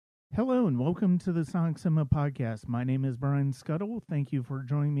Hello and welcome to the Sonic Cinema Podcast. My name is Brian Scuttle. Thank you for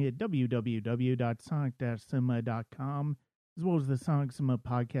joining me at www.sonic-cinema.com as well as the Sonic Cinema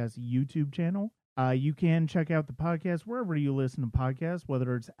Podcast YouTube channel. You can check out the podcast wherever you listen to podcasts,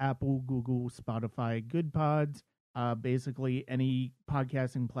 whether it's Apple, Google, Spotify, Good Pods, basically any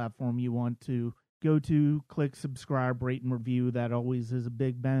podcasting platform you want to go to, click subscribe, rate, and review. That always is a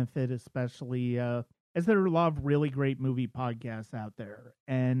big benefit, especially as there are a lot of really great movie podcasts out there,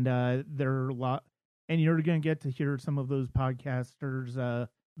 and there are a lot, and you're going to get to hear some of those podcasters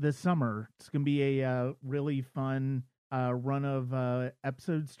this summer. It's going to be a really fun run of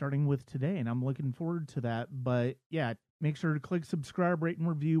episodes starting with today, and I'm looking forward to that. But yeah, make sure to click subscribe, rate, and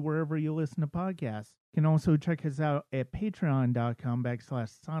review wherever you listen to podcasts. You can also check us out at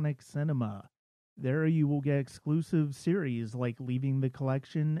patreon.com/Sonic Cinema. There you will get exclusive series like Leaving the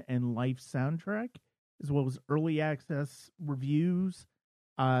Collection and Life Soundtrack, as well as early access reviews,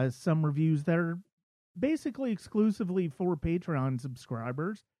 some reviews that are basically exclusively for Patreon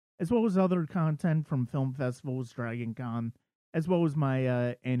subscribers, as well as other content from film festivals, Dragon Con, as well as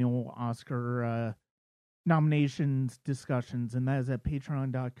my annual Oscar nominations discussions, and that is at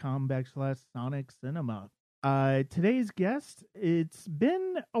patreon.com/Sonic Cinema. Today's guest, it's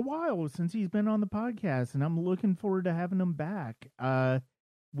been a while since he's been on the podcast, and I'm looking forward to having him back.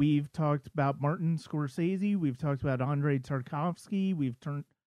 We've talked about Martin Scorsese. We've talked about Andrei Tarkovsky. We've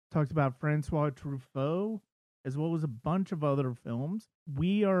talked about Francois Truffaut, as well as a bunch of other films.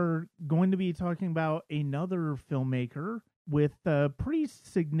 We are going to be talking about another filmmaker with a pretty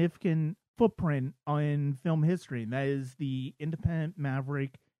significant footprint in film history, and that is the independent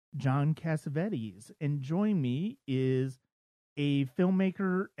maverick John Cassavetes. And join me is a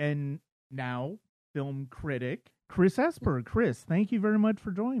filmmaker and now film critic, Chris Esper. Chris, thank you very much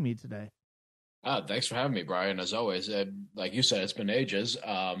for joining me today. Thanks for having me, Brian. As always, like you said, it's been ages.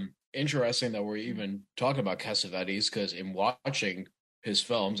 Interesting that we're even talking about Cassavetes, because in watching his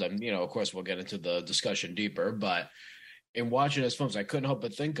films, and of course, we'll get into the discussion deeper, but in watching his films, I couldn't help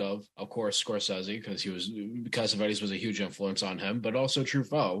but think of course, Scorsese, because Cassavetes was a huge influence on him, but also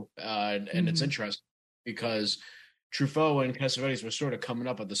Truffaut. And it's interesting because Truffaut and Cassavetes were sort of coming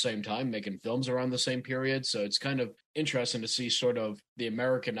up at the same time, making films around the same period. So it's kind of interesting to see sort of the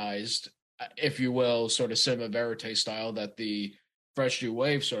Americanized, if you will, sort of cinema verite style that the Fresh New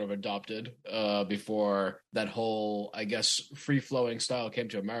Wave sort of adopted before that whole, I guess, free-flowing style came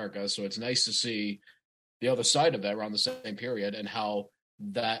to America. So it's nice to see the other side of that around the same period and how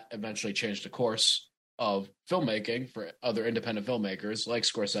that eventually changed the course of filmmaking for other independent filmmakers like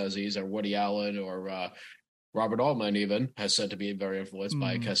Scorsese's or Woody Allen or Robert Altman even has said to be very influenced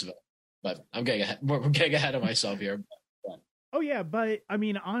by Cassavetes. But I'm getting ahead. We're getting ahead of myself here. Oh yeah, but I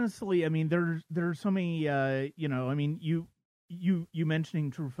mean, honestly, I mean, there's so many. I mean, you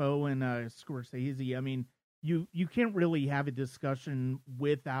mentioning Truffaut and Scorsese. I mean, you can't really have a discussion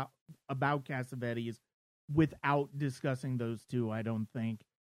about Cassavetes without discussing those two. I don't think,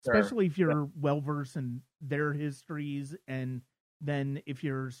 especially if you're well versed in their histories, and then if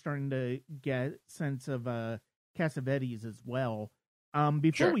you're starting to get sense of Cassavetes as well.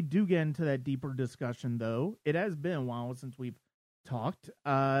 Before we do get into that deeper discussion, though, it has been a while since we've talked.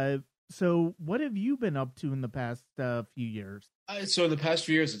 So what have you been up to in the past few years? So in the past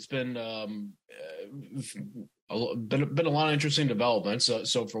few years, it's been a lot of interesting developments.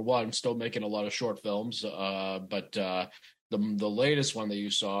 So for one, I'm still making a lot of short films, but the latest one that you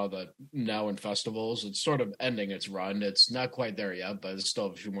saw that now in festivals, it's sort of ending its run. It's not quite there yet, but it's still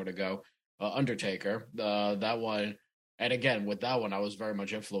a few more to go. Undertaker, that one. And again, with that one, I was very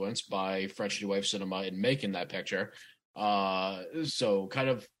much influenced by French New Wave cinema in making that picture. So kind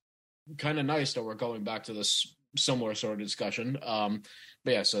of nice that we're going back to this similar sort of discussion. But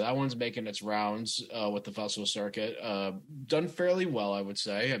yeah, so that one's making its rounds with the festival circuit. Done fairly well, I would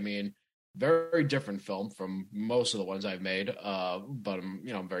say. I mean, very different film from most of the ones I've made, but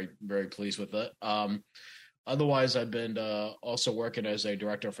I'm very, very pleased with it. Otherwise, I've been also working as a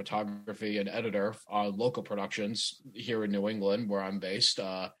director of photography and editor on local productions here in New England, where I'm based.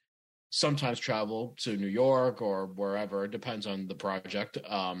 Sometimes travel to New York or wherever, it depends on the project.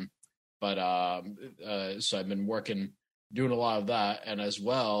 So I've been doing a lot of that. And as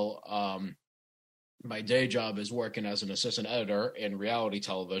well, my day job is working as an assistant editor in reality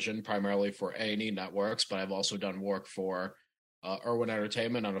television, primarily for A&E networks, but I've also done work for Irwin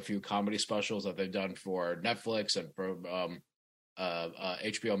Entertainment on a few comedy specials that they've done for Netflix and for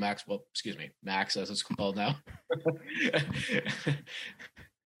HBO Max. Well, excuse me, Max as it's called now.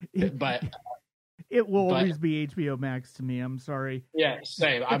 But It will But always be HBO Max to me. I'm sorry. yeah,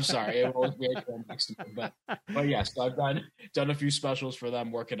 same. I'm sorry. It will always be HBO Max to me. But yes, I've done a few specials for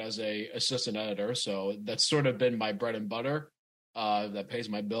them working as a assistant editor. So that's sort of been my bread and butter. That pays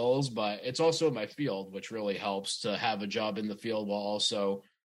my bills, but it's also my field, which really helps to have a job in the field while also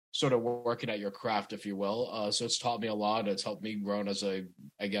sort of working at your craft, if you will. So it's taught me a lot. It's helped me grow as a,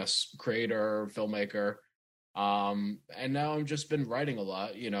 I guess, creator, filmmaker. And now I've just been writing a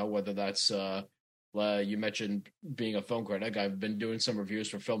lot, whether that's you mentioned being a film critic. I've been doing some reviews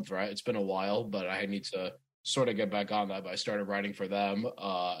for Film Threat. It's been a while, but I need to sort of get back on that. But I started writing for them,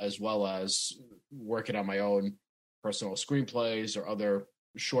 as well as working on my own personal screenplays or other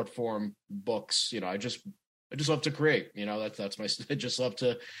short form books. I just love to create. That's my. I just love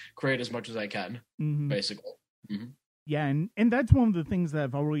to create as much as I can, basically. Mm-hmm. Yeah, and that's one of the things that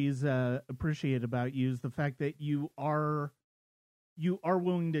I've always appreciated about you is the fact that you are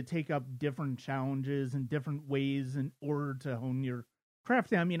willing to take up different challenges and different ways in order to hone your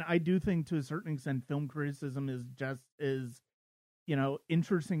craft. I mean, I do think to a certain extent film criticism is just as,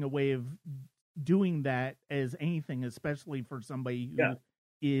 interesting a way of doing that as anything, especially for somebody who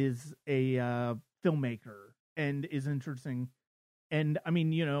is a filmmaker and is interesting. And I mean,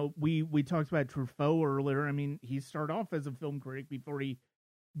 we talked about Truffaut earlier. I mean, he started off as a film critic before he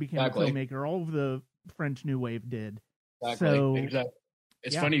became a filmmaker. All of the French New Wave did. Exactly.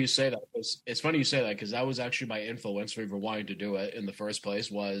 It's funny you say that. It's funny you say that because that was actually my influence for even wanting to do it in the first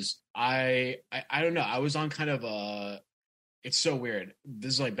place. Was I don't know. I was on kind of a. It's so weird.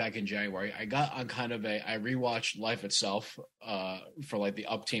 This is like back in January. I got on kind of I rewatched Life Itself for like the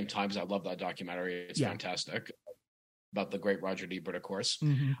Up Team Times. I love that documentary. It's fantastic about the great Roger Ebert, of course.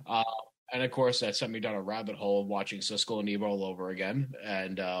 Mm-hmm. And of course, that sent me down a rabbit hole watching Siskel and Ebert all over again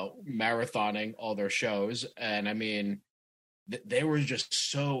and marathoning all their shows. And I mean, they were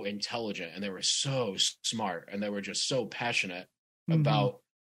just so intelligent and they were so smart and they were just so passionate about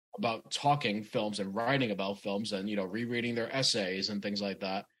talking films and writing about films and, rereading their essays and things like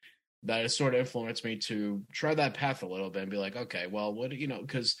that, that it sort of influenced me to try that path a little bit and be like, okay, well, what,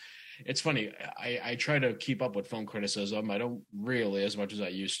 because it's funny. I try to keep up with film criticism. I don't really as much as I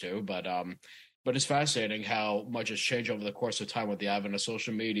used to, but it's fascinating how much has changed over the course of time with the advent of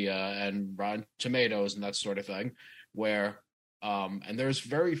social media and Rotten Tomatoes and that sort of thing, where and there's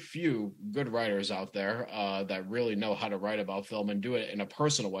very few good writers out there that really know how to write about film and do it in a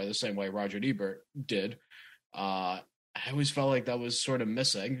personal way, the same way Roger Ebert did. I always felt like that was sort of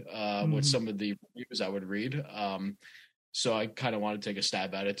missing with some of the reviews I would read. So I kind of want to take a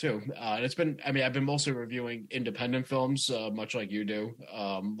stab at it too. And I've been mostly reviewing independent films, much like you do,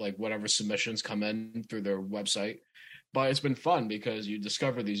 like whatever submissions come in through their website. But it's been fun because you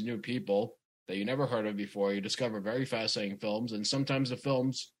discover these new people that you never heard of before. You discover very fascinating films, and sometimes the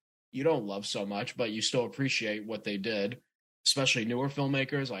films you don't love so much, but you still appreciate what they did, especially newer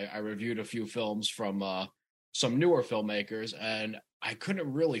filmmakers. I reviewed a few films from some newer filmmakers, and I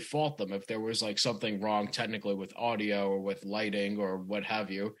couldn't really fault them if there was like something wrong technically with audio or with lighting or what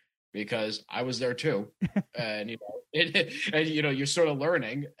have you, because I was there too. And, you're sort of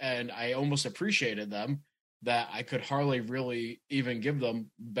learning, and I almost appreciated them that I could hardly really even give them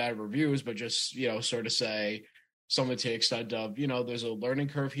bad reviews, but just, sort of say something to the extent of, there's a learning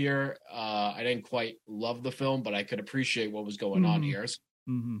curve here. I didn't quite love the film, but I could appreciate what was going on here.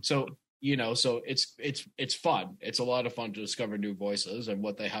 So, so it's fun. It's a lot of fun to discover new voices and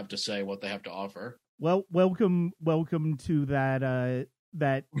what they have to say, what they have to offer. Well, welcome to that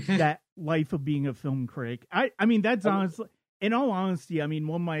that life of being a film critic. I mean, that's honestly, in all honesty, I mean,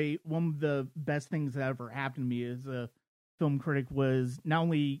 one of the best things that ever happened to me as a film critic was not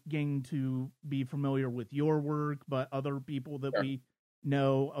only getting to be familiar with your work, but other people that we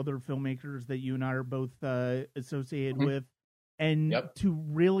know, other filmmakers that you and I are both associated with. And to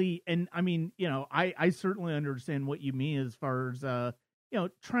really, and I mean, I certainly understand what you mean as far as,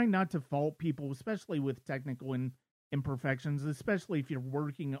 trying not to fault people, especially with technical imperfections, especially if you're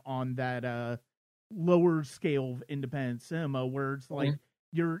working on that lower scale of independent cinema where it's like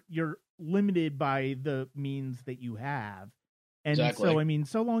you're limited by the means that you have. And so, I mean,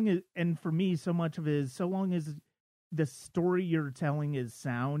 so long as, and for me, so much of it is so long as the story you're telling is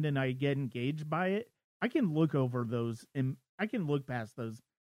sound and I get engaged by it, I can look over those and I can look past those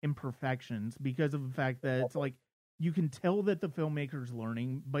imperfections because of the fact that it's like you can tell that the filmmaker's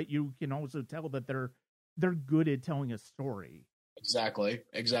learning, but you can also tell that they're good at telling a story. Exactly.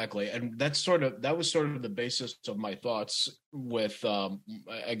 And that was sort of the basis of my thoughts with,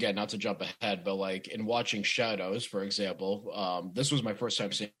 again, not to jump ahead, but like in watching Shadows, for example, this was my first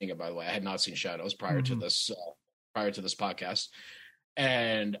time seeing it, by the way. I had not seen Shadows prior to this podcast.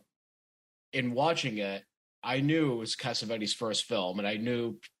 And in watching it, I knew it was Cassavetes' first film, and I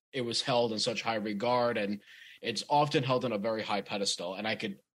knew it was held in such high regard, and it's often held on a very high pedestal. And I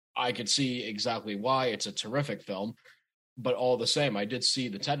could see exactly why. It's a terrific film, but all the same, I did see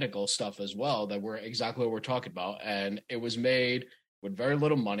the technical stuff as well that were exactly what we're talking about, and it was made with very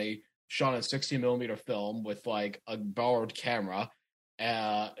little money, shot on 60 millimeter film with like a borrowed camera.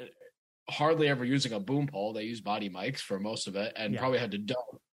 Uh, Hardly ever using a boom pole. They used body mics for most of it, and probably had to dub.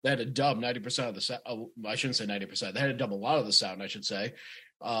 They had to dub 90% of the sound. I shouldn't say 90%. They had to dub a lot of the sound, I should say,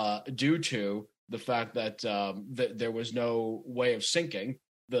 due to the fact that there was no way of syncing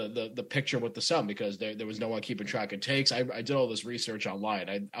the picture with the sound, because there was no one keeping track of takes. I did all this research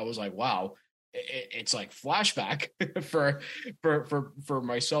online. I was like, wow, it's like flashback for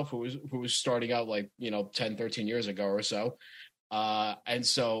myself who was starting out like 10, 13 years ago or so. And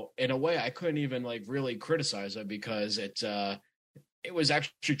so in a way I couldn't even like really criticize it, because it was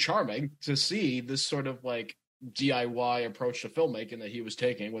actually charming to see this sort of like DIY approach to filmmaking that he was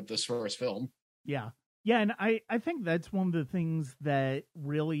taking with this first film. Yeah. Yeah, and I think that's one of the things that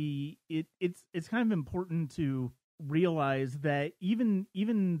really it's kind of important to realize that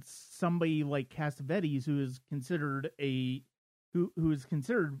even somebody like Cassavetes, who is considered who is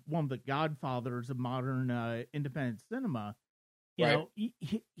considered one of the godfathers of modern independent cinema, you Right. know,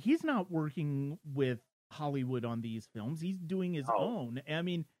 he's not working with Hollywood on these films. He's doing his own. I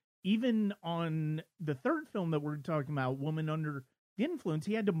mean, even on the third film that we're talking about, Woman Under the Influence,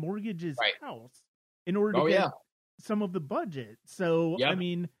 he had to mortgage his house in order to get some of the budget. So, I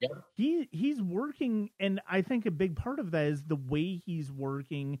mean, he's working, and I think a big part of that is the way he's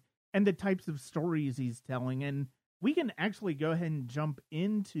working and the types of stories he's telling. And we can actually go ahead and jump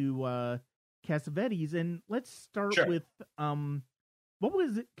into Cassavetes, and let's start with what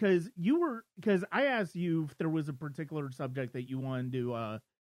was it? Because I asked you if there was a particular subject that you wanted to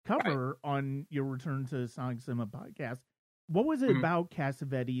cover on your Return to Sonic Cinema podcast. What was it about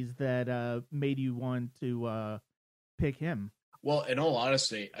Cassavetes that made you want to pick him? Well, in all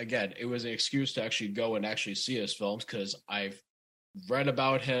honesty, again, it was an excuse to actually go and actually see his films, because I've read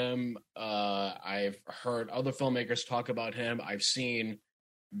about him. I've heard other filmmakers talk about him. I've seen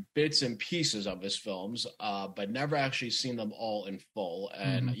bits and pieces of his films, but never actually seen them all in full.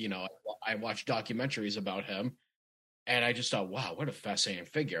 And, I watched documentaries about him, and I just thought, wow, what a fascinating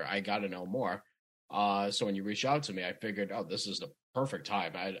figure. I got to know more. So when you reached out to me, I figured, oh, this is the perfect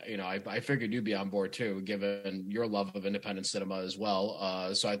time. I figured you'd be on board too, given your love of independent cinema as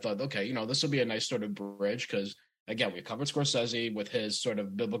well. So I thought, okay, this will be a nice sort of bridge, because again, we covered Scorsese with his sort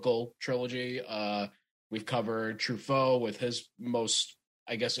of biblical trilogy. We've covered Truffaut with his most,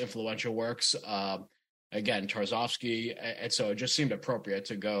 I guess, influential works. Again, Tarkovsky. And so it just seemed appropriate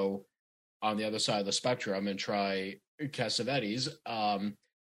to go on the other side of the spectrum and try Cassavetes.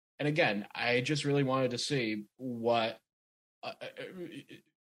 And again, I just really wanted to see what,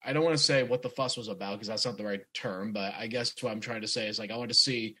 I don't want to say what the fuss was about, because that's not the right term, but I guess what I'm trying to say is, like, I wanted to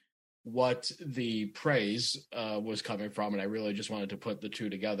see what the praise was coming from, and I really just wanted to put the two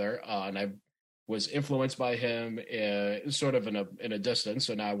together. And I was influenced by him sort of in a distance,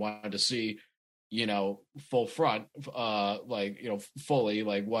 so now I wanted to see, full front, fully,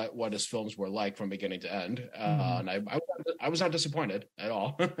 like what his films were like from beginning to end. And I was not disappointed at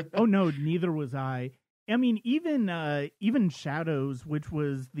all. Oh no, neither was I. I mean, even Shadows, which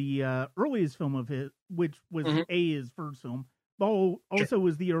was the earliest film of his, which was his first film, but also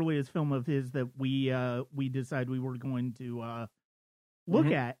was the earliest film of his that we decided we were going to look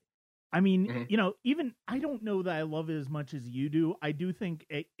at. I mean, even I don't know that I love it as much as you do. I do think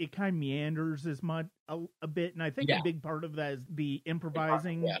it kind of meanders as much a bit, and I think a big part of that is the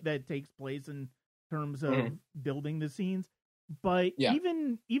improvising that takes place in terms of building the scenes. But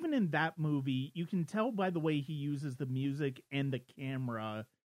even in that movie, you can tell by the way he uses the music and the camera,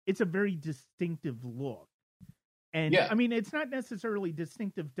 it's a very distinctive look. And I mean, it's not necessarily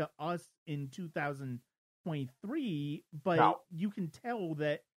distinctive to us in 2023, but you can tell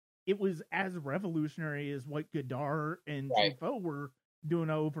that it was as revolutionary as what Godard and Truffaut were doing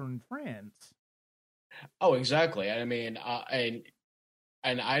over in France. Oh, exactly. I mean,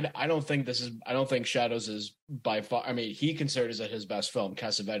 and I don't think I don't think Shadows is by far, I mean, he considers it his best film,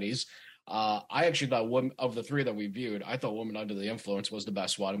 Cassavetes. I actually thought of the three that we viewed, I thought Woman Under the Influence was the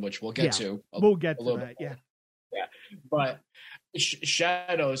best one, which we'll get to. We'll get to that, yeah. But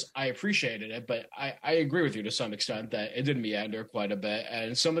Shadows, I appreciated it, but I agree with you to some extent that it did meander quite a bit,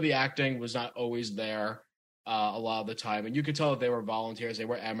 and some of the acting was not always there a lot of the time, and you could tell that they were volunteers, they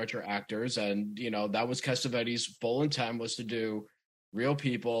were amateur actors, and that was Cassavetes' full intent, was to do real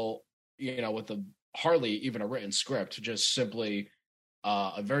people, with hardly even a written script, just simply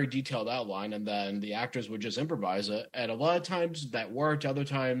a very detailed outline, and then the actors would just improvise it. And a lot of times that worked. Other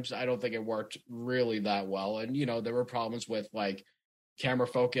times, I don't think it worked really that well. And there were problems with like camera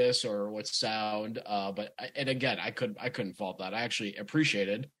focus or with sound. But and again, I couldn't fault that. I actually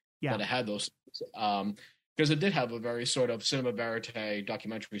appreciated that it had those, because it did have a very sort of cinema verite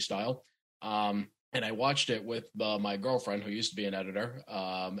documentary style. And I watched it with my girlfriend, who used to be an editor,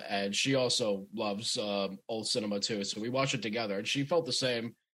 and she also loves old cinema too. So we watched it together, and she felt the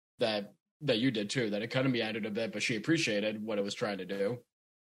same that you did too. That it kind of meandered a bit, but she appreciated what it was trying to do.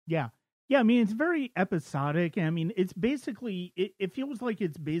 Yeah, I mean, it's very episodic. I mean, it's basically it feels like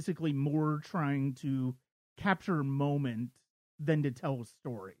it's basically more trying to capture a moment than to tell a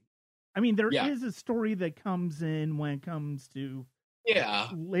story. I mean, there is a story that comes in when it comes to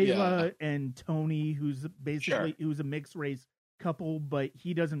Layla and Tony, who's basically who's a mixed race couple, but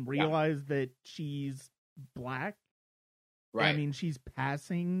he doesn't realize that she's black. Right. I mean, she's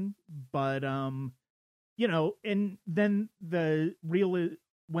passing, but and then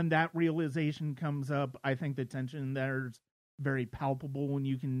when that realization comes up, I think the tension there's very palpable and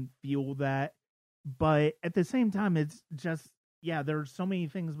you can feel that. But at the same time, it's just there's so many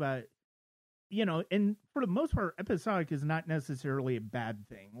things about and for the most part, episodic is not necessarily a bad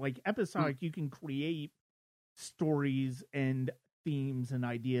thing. Like episodic, you can create stories and themes and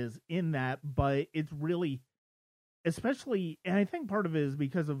ideas in that, but it's really, especially, and I think part of it is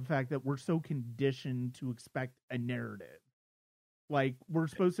because of the fact that we're so conditioned to expect a narrative. Like we're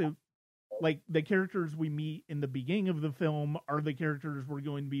supposed to, like the characters we meet in the beginning of the film are the characters we're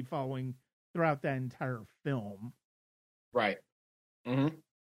going to be following throughout that entire film. Right. Mm-hmm.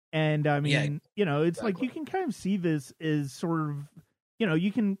 And I mean, it's like you can kind of see this as sort of, you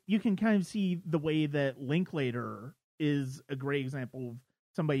can kind of see the way that Linklater is a great example of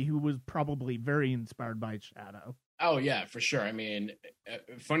somebody who was probably very inspired by Shadow. Oh yeah, for sure. I mean,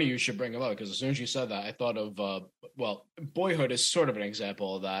 funny you should bring him up, because as soon as you said that, I thought of Boyhood is sort of an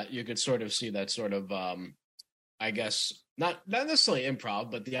example of that. You could sort of see that sort of, I guess not necessarily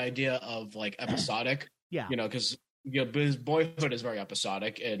improv, but the idea of like episodic. Because his Boyhood is very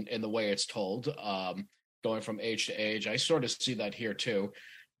episodic in the way it's told, going from age to age. I sort of see that here too.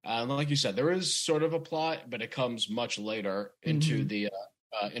 Like you said, there is sort of a plot, but it comes much later into the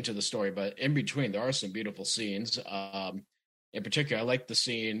story. But in between, there are some beautiful scenes. In particular, I like the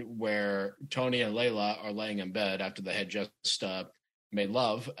scene where Tony and Layla are laying in bed after they had just made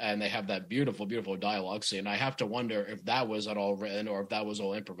love, and they have that beautiful, beautiful dialogue scene. I have to wonder if that was at all written or if that was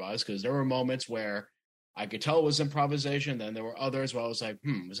all improvised, because there were moments where I could tell it was improvisation. Then there were others where I was like,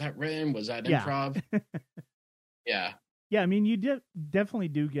 was that written? Was that improv? Yeah. I mean, you definitely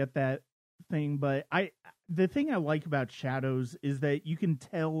do get that thing, but the thing I like about Shadows is that you can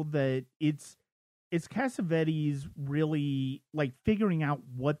tell that it's Cassavetes really like figuring out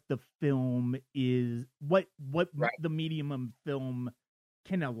what the film is, what the medium of film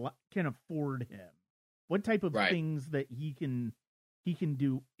can afford him, what type of things that he can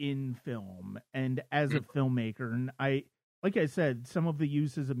do in film and as a filmmaker. And like I said, some of the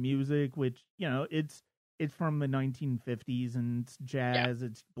uses of music, which, it's from the 1950s and it's jazz,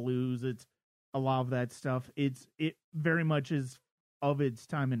 it's blues, it's a lot of that stuff. It very much is of its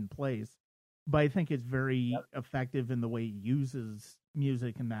time and place, but I think it's very effective in the way he uses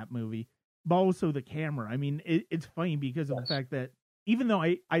music in that movie. But also the camera. I mean, it's funny because of the fact that even though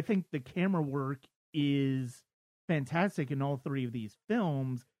I think the camera work is fantastic in all three of these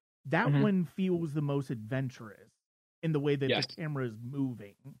films, that one feels the most adventurous in the way that the camera is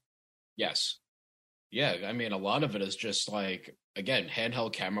moving. Yes. Yeah, I mean, a lot of it is just like, again,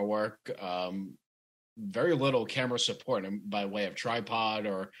 handheld camera work, very little camera support by way of tripod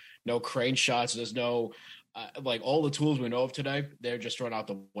or no crane shots. There's no, like all the tools we know of today, they're just thrown out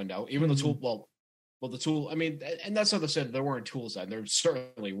the window. Even the tool, the tool, I mean, and that's not to say there weren't tools then. There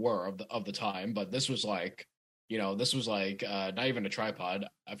certainly were of the time, but this was like, not even a tripod,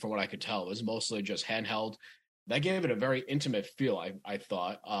 from what I could tell. It was mostly just handheld. That gave it a very intimate feel, I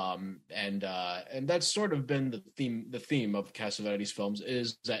thought, and that's sort of been the theme of Cassavetes films,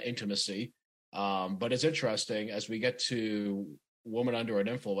 is that intimacy. But it's interesting as we get to Woman Under an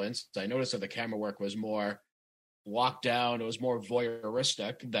Influence. I noticed that the camera work was more locked down; it was more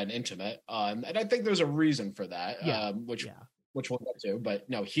voyeuristic than intimate, and I think there's a reason for that, which we'll get to. But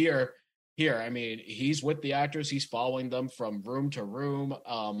no, here, I mean, he's with the actors; he's following them from room to room.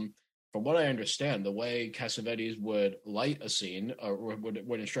 From what I understand, the way Cassavetes would light a scene, or would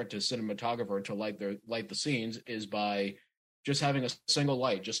instruct his cinematographer to light the scenes, is by just having a single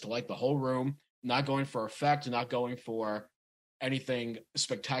light, just to light the whole room, not going for effect, not going for anything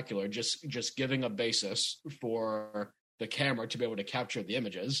spectacular, just giving a basis for the camera to be able to capture the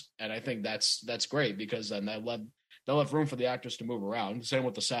images. And I think that's great, because then they'll have room for the actors to move around. Same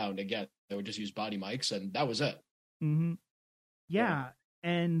with the sound. Again, they would just use body mics, and that was it. Mm-hmm. Yeah.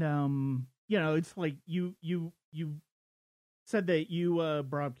 And it's like you said that you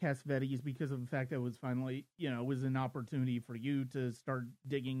brought up Cassavetes because of the fact that it was finally, it was an opportunity for you to start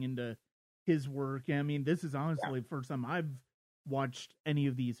digging into his work. I mean, this is honestly the first time I've watched any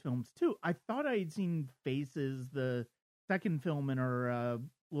of these films too. I thought I had seen Faces, the second film in our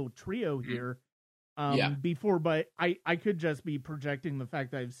little trio here, before, but I could just be projecting the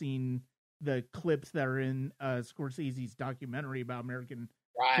fact that I've seen the clips that are in Scorsese's documentary about American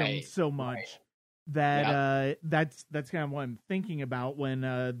films so much that that's kind of what I'm thinking about when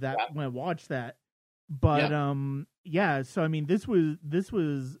when I watch that. But so I mean, this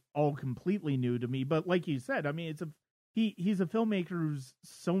was all completely new to me. But like you said, I mean, he's a filmmaker who's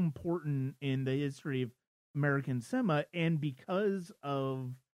so important in the history of American cinema, and because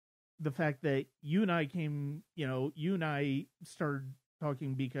of the fact that you and I started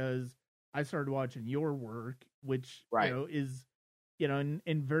talking because I started watching your work, which is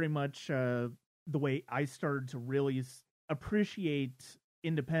and very much the way I started to really appreciate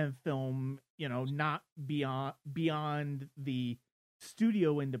independent film, not beyond the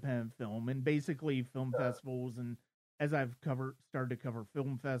studio independent film, and basically film festivals. And as I've started to cover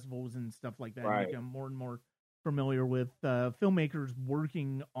film festivals and stuff like that, I become more and more familiar with filmmakers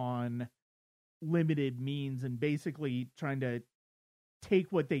working on limited means and basically trying to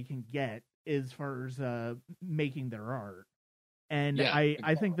take what they can get as far as making their art. And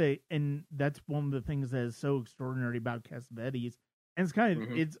I think that, and that's one of the things that is so extraordinary about Cassavetes. And it's kind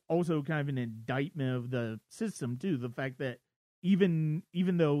of, it's also kind of an indictment of the system too. The fact that even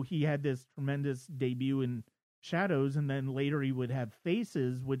though he had this tremendous debut in Shadows, and then later he would have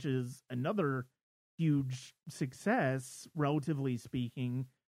Faces, which is another huge success, relatively speaking,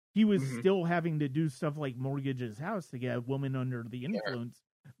 he was still having to do stuff like mortgage his house to get Woman Under the Influence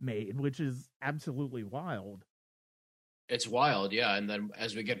made, which is absolutely wild. It's wild, yeah. And then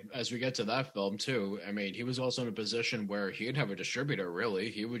as we get to that film too, I mean, he was also in a position where he didn't have a distributor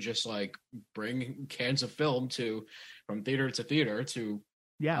really. He would just like bring cans of film from theater to theater to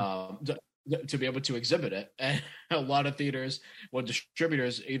be able to exhibit it. And a lot of theaters,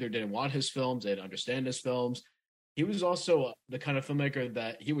 distributors either didn't want his films, they didn't understand his films. He was also the kind of filmmaker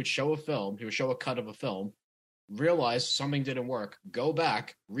that he would show a cut of a film, realize something didn't work, go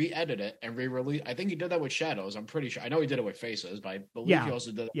back, re-edit it, and re-release. I think he did that with Shadows. I'm pretty sure. I know he did it with Faces, but I believe he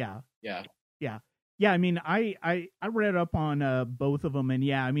also did that. Yeah. I mean, I read up on both of them, and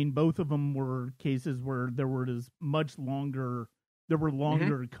I mean, both of them were cases where there were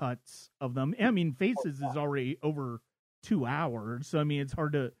longer cuts of them. I mean, Faces is already over 2 hours, so I mean, it's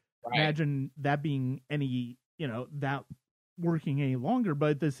hard to imagine that being any, that working any longer. But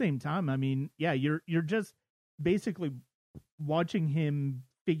at the same time, I mean, you're just basically watching him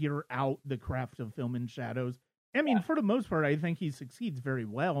figure out the craft of film in Shadows. I mean, for the most part, I think he succeeds very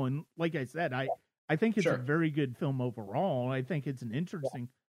well. And like I said, I think it's a very good film overall. I think it's an interesting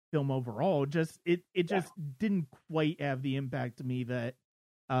film overall. Just it just didn't quite have the impact to me that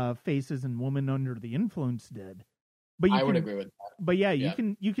Faces and Woman Under the Influence did. But I would agree with that. But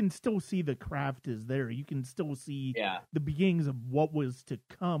you can still see the craft is there. You can still see the beginnings of what was to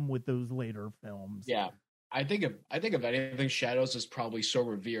come with those later films. Yeah. I think if anything, Shadows is probably so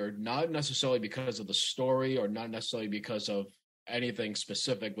revered, not necessarily because of the story or not necessarily because of anything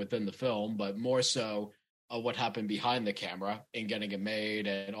specific within the film, but more so of what happened behind the camera in getting it made,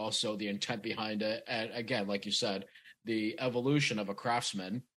 and also the intent behind it. And again, like you said, the evolution of a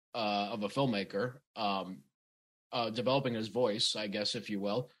craftsman, of a filmmaker, developing his voice, I guess, if you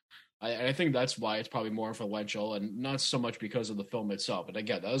will. I think that's why it's probably more influential, and not so much because of the film itself. But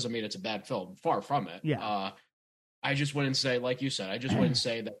again, that doesn't mean it's a bad film. Far from it. Yeah. I just wouldn't say, like you said,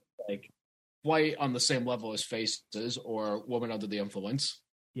 that like quite on the same level as Faces or Woman Under the Influence.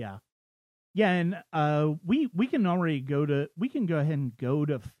 Yeah. Yeah, and we can go ahead and go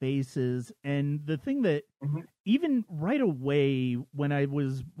to Faces. And the thing that even right away when I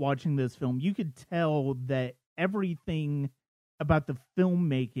was watching this film, you could tell that everything about the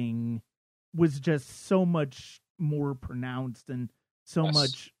filmmaking was just so much more pronounced and so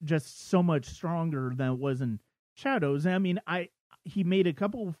much stronger than it was in Shadows. I mean, he made a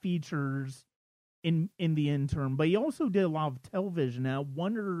couple of features in the interim, but he also did a lot of television. And I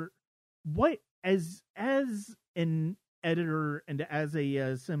wonder what, as an editor and as a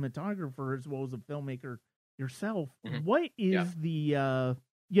cinematographer as well as a filmmaker yourself, what is the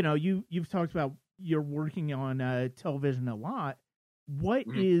you've talked about you're working on television a lot. What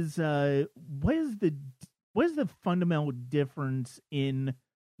is the what is the fundamental difference in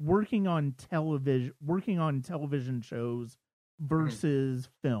working on television shows versus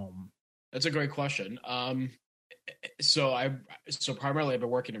film? That's a great question. So primarily I've been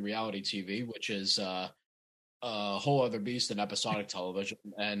working in reality TV, which is a whole other beast than episodic television.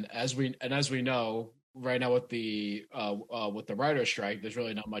 And as we know, right now with the writer's strike, there's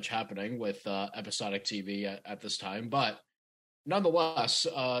really not much happening with episodic TV at this time. But nonetheless,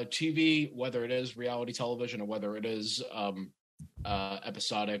 TV, whether it is reality television or whether it is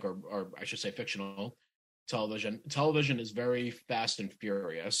episodic or I should say fictional television is very fast and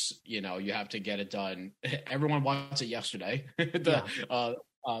furious. You know, you have to get it done. Everyone wants it yesterday.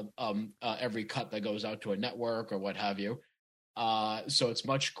 Every cut that goes out to a network or what have you. So it's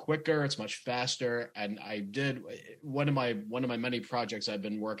much quicker, it's much faster. And I did one of my many projects I've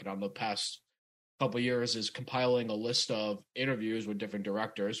been working on the past couple of years is compiling a list of interviews with different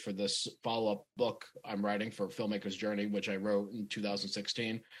directors for this follow-up book I'm writing for Filmmaker's Journey, which I wrote in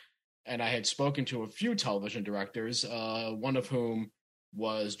 2016. And I had spoken to a few television directors, one of whom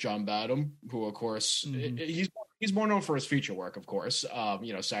was John Badham, who, of course, he's more known for his feature work, of course.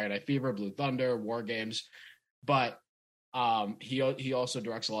 Saturday Night Fever, Blue Thunder, War Games, but he also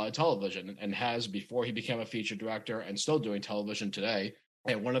directs a lot of television and has before he became a feature director and still doing television today.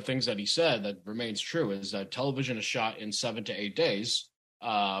 And one of the things that he said that remains true is that television is shot in 7 to 8 days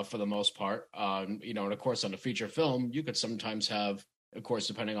for the most part. And of course, on a feature film, you could sometimes have, of course,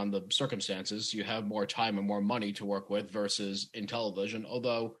 depending on the circumstances, you have more time and more money to work with versus in television.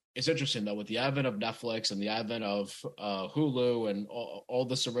 Although it's interesting, though, with the advent of Netflix and the advent of Hulu and all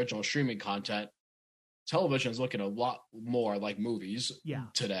this original streaming content, television is looking a lot more like movies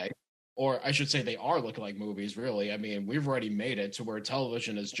today. Or I should say they are looking like movies, really. I mean, we've already made it to where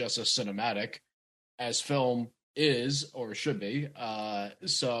television is just as cinematic as film is or should be. The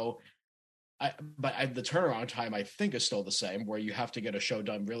turnaround time, I think, is still the same, where you have to get a show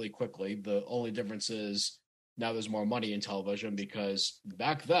done really quickly. The only difference is now there's more money in television, because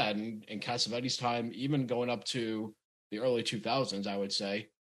back then, in Cassavetes' time, even going up to the early 2000s, I would say,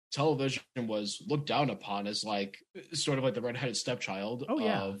 television was looked down upon as like sort of like the redheaded stepchild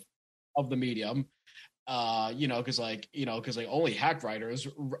of the medium. Because only hack writers,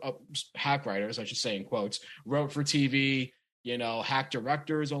 I should say in quotes, wrote for TV. Hack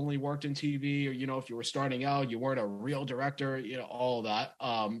directors only worked in TV, or, if you were starting out, you weren't a real director, all of that.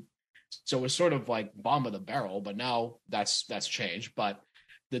 So it was sort of like bottom of the barrel, but now that's changed. But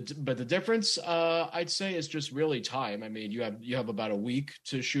the difference, I'd say, is just really time. I mean, you have about a week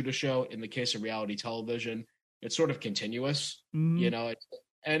to shoot a show. In the case of reality television, it's sort of continuous,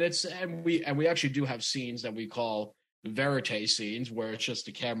 and we actually do have scenes that we call verite scenes, where it's just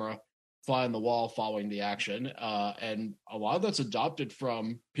the camera fly on the wall following the action. And a lot of that's adopted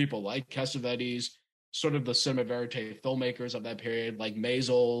from people like Cassavetes, sort of the cinema verite filmmakers of that period, like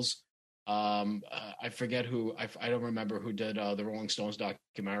Maisels. I forget who, I don't remember who did the Rolling Stones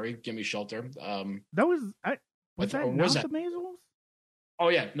documentary, Gimme Shelter. That was the Maisels? Oh,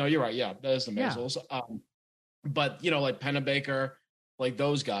 yeah. No, you're right. Yeah, that is the Maisels. But, like Pennebaker, like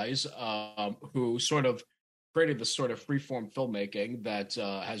those guys who sort of created this sort of freeform filmmaking that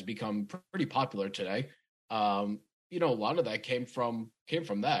has become pretty popular today. A lot of that came from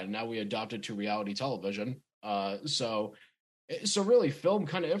that, and now we adopted to reality television. So really, film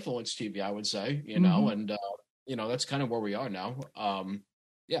kind of influenced TV, I would say. And that's kind of where we are now.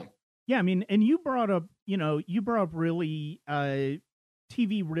 Yeah. I mean, and you brought up really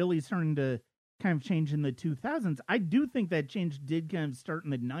TV really starting to kind of change in the 2000s. I do think that change did kind of start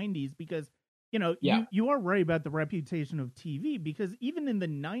in the 90s, because you are right about the reputation of TV, because even in the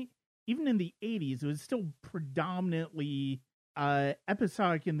 80s, it was still predominantly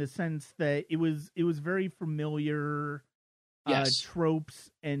episodic, in the sense that it was very familiar tropes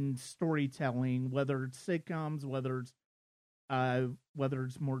and storytelling, whether it's sitcoms, whether it's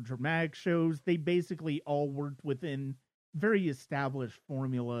more dramatic shows. They basically all worked within very established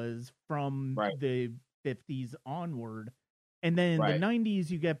formulas from the 50s onward. And then in the 90s,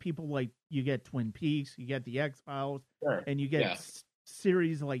 you get people like, you get Twin Peaks, you get the X-Files, and you get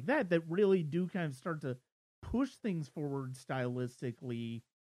series like that really do kind of start to push things forward stylistically.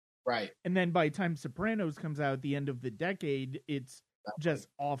 Right. And then by the time Sopranos comes out at the end of the decade, it's just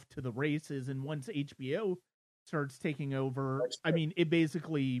off to the races. And once HBO starts taking over, I mean, it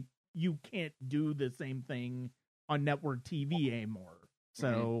basically, you can't do the same thing on network TV anymore.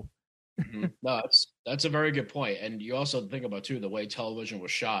 So... No, that's a very good point. And you also think about too the way television was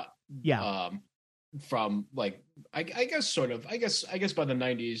shot. From like I guess by the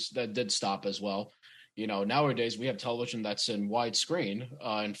 90s that did stop as well. Nowadays we have television that's in widescreen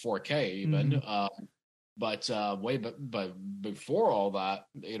in 4K even. But but before all that,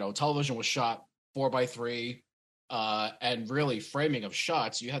 television was shot 4:3, and really framing of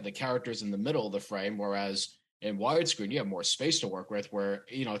shots, you had the characters in the middle of the frame, whereas in widescreen you have more space to work with, where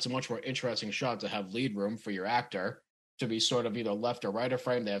it's a much more interesting shot to have lead room for your actor to be sort of either left or right of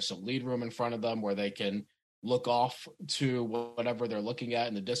frame. They have some lead room in front of them where they can look off to whatever they're looking at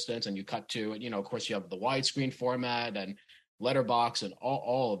in the distance, and you cut to, of course, you have the widescreen format and letterbox and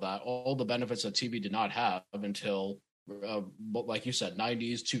all of that, all the benefits that TV did not have until, like you said,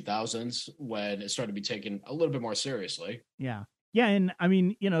 90s, 2000s, when it started to be taken a little bit more seriously. Yeah. Yeah, and I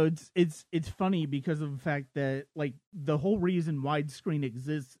mean, it's funny because of the fact that like the whole reason widescreen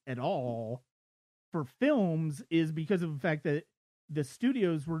exists at all for films is because of the fact that the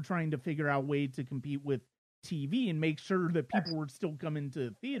studios were trying to figure out ways to compete with TV and make sure that people were still coming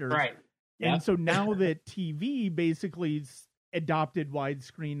to theaters. Right. And so now that TV basically adopted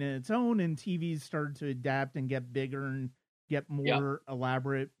widescreen in its own, and TVs started to adapt and get bigger and get more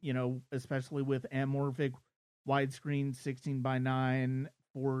elaborate, especially with anamorphic widescreen 16:9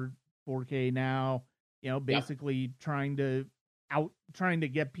 4K now, basically trying to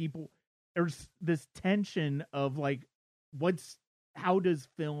get people. There's this tension of like, how do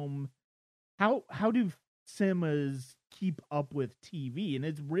cinemas keep up with TV? And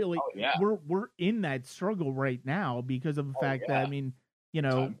it's really, we're in that struggle right now because of the fact that, I mean,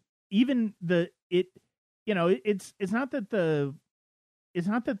 even it's not that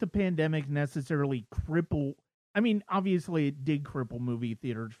the pandemic necessarily crippled. I mean, obviously it did cripple movie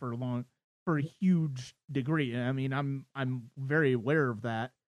theaters for a huge degree. I mean, I'm very aware of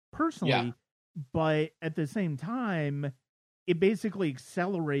that personally, but at the same time, it basically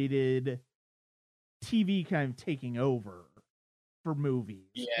accelerated TV kind of taking over for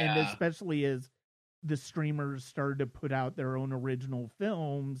movies. And especially as the streamers started to put out their own original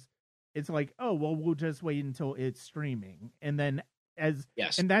films, it's like, oh, well, we'll just wait until it's streaming. And then and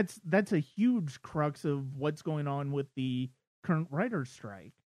that's a huge crux of what's going on with the current writer's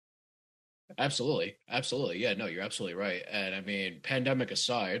strike. Absolutely. Yeah, no, you're absolutely right. And I mean, pandemic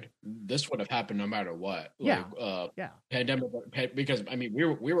aside, this would have happened no matter what. Pandemic, because I mean, we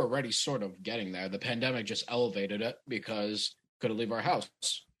were already sort of getting there. The pandemic just elevated it because couldn't leave our house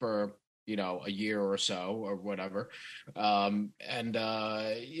for a year or so or whatever. And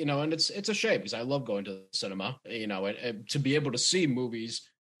it's a shame because I love going to the cinema. And to be able to see movies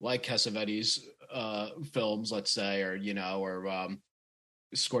like Cassavetes films, let's say, or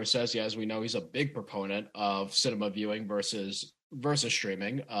Scorsese, as we know, he's a big proponent of cinema viewing versus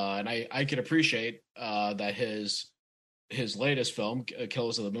streaming, and I can appreciate that his latest film,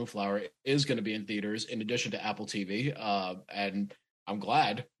 Killers of the Moonflower, is going to be in theaters in addition to Apple TV, and I'm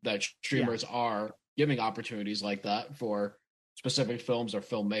glad that streamers are giving opportunities like that for specific films or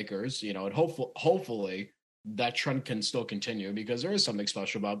filmmakers, and hopefully that trend can still continue because there is something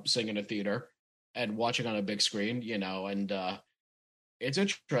special about seeing in a theater and watching on a big screen, and it's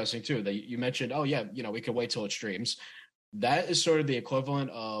interesting too that you mentioned, we can wait till it streams. That is sort of the equivalent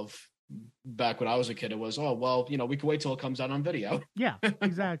of back when I was a kid. It was, we can wait till it comes out on video. Yeah,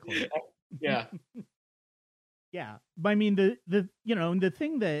 exactly. Yeah. Yeah. But I mean, the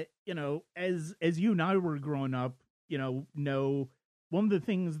thing that, as you and I were growing up, one of the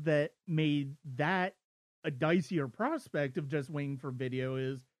things that made that a dicier prospect of just waiting for video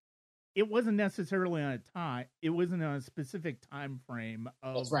is it wasn't necessarily on it wasn't on a specific time frame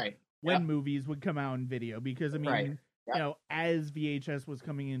of when movies would come out in video, because I mean, as VHS was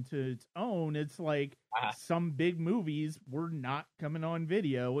coming into its own, it's like some big movies were not coming on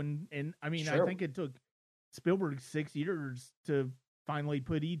video. And I mean, I think it took Spielberg 6 years to finally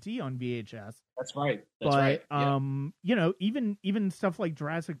put E.T. on VHS. That's right. Even stuff like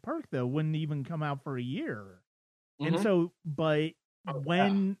Jurassic Park, though, wouldn't even come out for a year. Mm-hmm. And so, but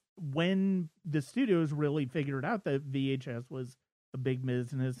when the studios really figured out that VHS was a big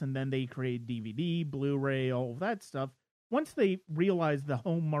business, and then they created DVD, Blu-ray, all of that stuff, once they realized the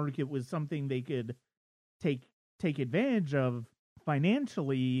home market was something they could take advantage of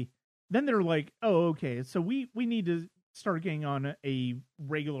financially, then they're like, oh, okay, so we need to start getting on a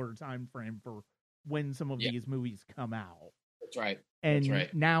regular time frame for when some of these movies come out. That's right. And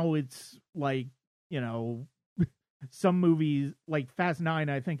now it's like, some movies like Fast 9,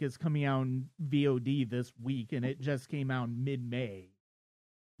 I think, is coming out in VOD this week, and it just came out mid-May.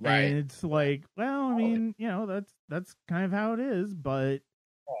 Right. And it's like, well, I mean, that's kind of how it is, but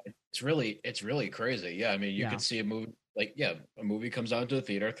it's really crazy. Yeah. I mean, you could see a movie a movie comes out into the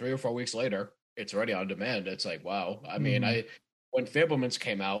theater 3 or 4 weeks later, it's already on demand. It's like, wow. I mean, when Fabelmans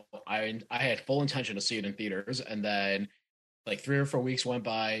came out, I had full intention to see it in theaters, and then like 3 or 4 weeks went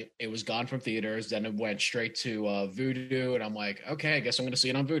by. It was gone from theaters. Then it went straight to Vudu, and I'm like, okay, I guess I'm going to see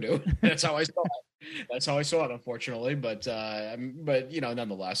it on Vudu. That's how I saw it. That's how I saw it, unfortunately. But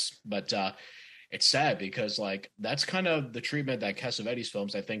nonetheless. But it's sad because like that's kind of the treatment that Cassavetes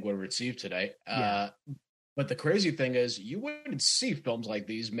films I think would receive today. Yeah. But the crazy thing is, you wouldn't see films like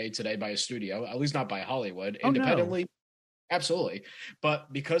these made today by a studio, at least not by Hollywood, Oh no. independently. Absolutely,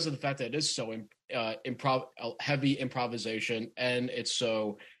 but because of the fact that it is so heavy improvisation, and it's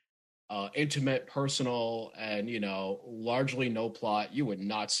so intimate, personal, and largely no plot, you would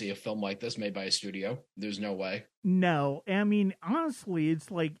not see a film like this made by a studio. There's no way. No, I mean honestly, it's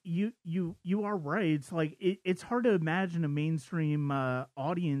like you are right. It's like it's hard to imagine a mainstream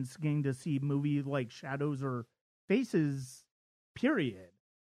audience getting to see a movie like Shadows or Faces. Period.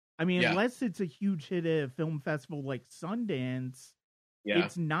 I mean, Yeah, unless it's a huge hit at a film festival like Sundance, yeah,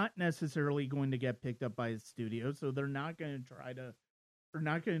 it's not necessarily going to get picked up by a studio. So they're not going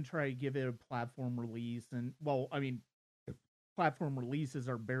to try to give it a platform release. And well, I mean, platform releases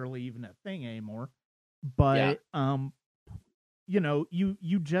are barely even a thing anymore. yeah. But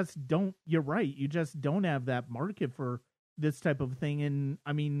you just don't. You're right. You just don't have that market for this type of thing. And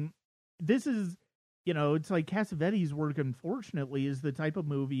I mean, this is it's like Cassavetes' work, unfortunately, is the type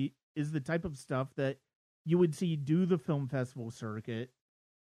of stuff that you would see do the film festival circuit,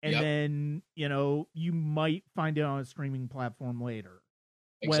 and Yep, then, you might find it on a streaming platform later.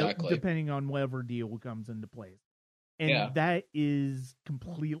 Well, exactly. depending on whatever deal comes into place. And Yeah. that is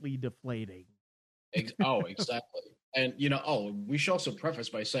completely deflating. Exactly. And we should also preface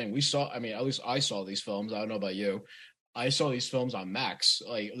by saying we saw. I mean, at least I saw these films. I don't know about you. I saw these films on Max.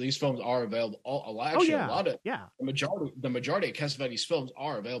 Like these films are available. Oh Actually, a yeah. lot of Yeah. the majority of Cassavetes films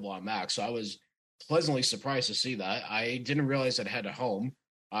are available on Max. So I was pleasantly surprised to see that. I didn't realize it had a home.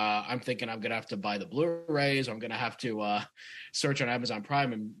 I'm thinking I'm gonna have to buy the Blu-rays. Or I'm gonna have to search on Amazon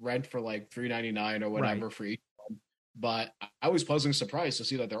Prime and rent for like $3.99 or Right. whatever for each. But I was pleasantly surprised to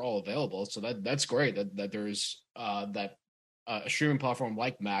see that they're all available. So that's great that there's that a streaming platform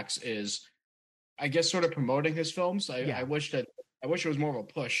like Max is, I guess, sort of promoting his films. I Yeah. wish that I wish it was more of a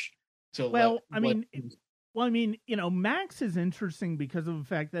push to let Well, I mean, Max is interesting because of the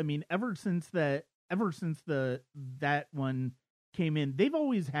fact that, I mean, ever since that one came in, they've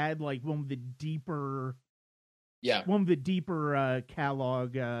always had like yeah, one of the deeper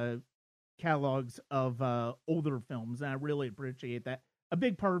catalogs of older films, and I really appreciate that. A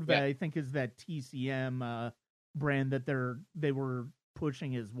big part of yeah, that, I think, is that TCM brand that they were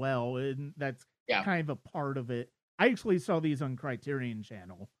pushing as well, and that's yeah. kind of a part of it. I actually saw these on Criterion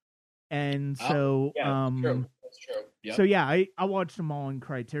Channel, and Oh, so yeah, that's true. That's true. so Yep. yeah, I watched them all on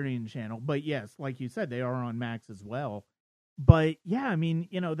Criterion Channel. But yes, like you said, they are on Max as well. But yeah, I mean,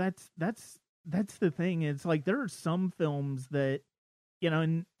 that's the thing. It's like there are some films that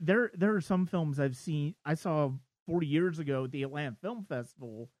and there are some films I saw 40 years ago at the Atlanta Film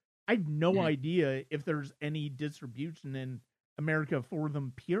Festival. I have no Mhm. idea if there's any distribution in America for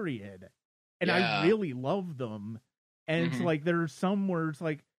them, period. And I Yeah. really love them. And it's Hmm. like there are some where it's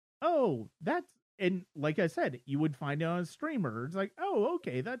like, oh, that's, and like I said, you would find it on a streamer. It's like, oh,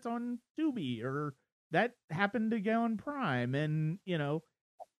 okay, that's on Tubi, or that happened to go on Prime. And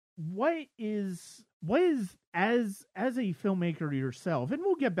what is as a filmmaker yourself, and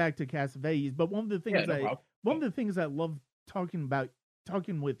we'll get back to Cassavetes, but Yeah, no problem. one of the things I love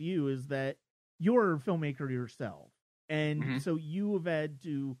talking with you is that you're a filmmaker yourself, and Hmm. so you have had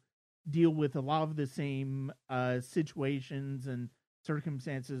to deal with a lot of the same situations and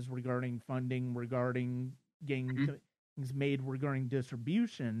circumstances regarding funding, regarding getting Hmm. things made, regarding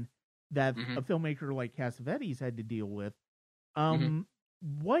distribution, that a Hmm. filmmaker like Cassavetes had to deal with. Hmm. um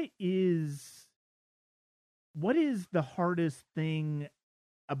what is what is the hardest thing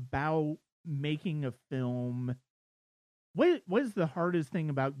about making a film? What is the hardest thing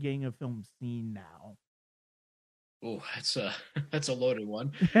about getting a film seen now? Oh, that's a that's a loaded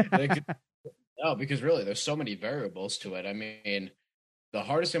one. Like, no, because really, there's so many variables to it. I mean, the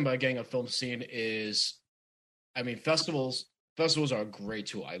hardest thing about getting a film seen is, I mean, festivals are a great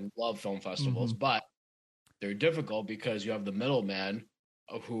tool. I love film festivals, Hmm. but they're difficult because you have the middleman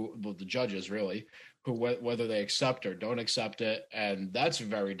of the judges really, who whether they accept or don't accept it, and that's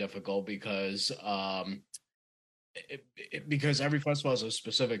very difficult because because every festival has a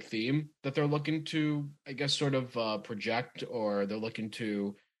specific theme that they're looking to, I guess, sort of project, or they're looking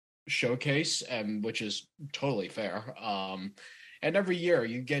to showcase, and which is totally fair. And every year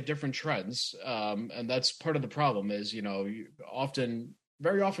you get different trends, and that's part of the problem. Is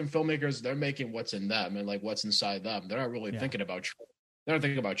very often filmmakers, they're making what's in them and like what's inside them. They're not really Yeah. thinking about. They're not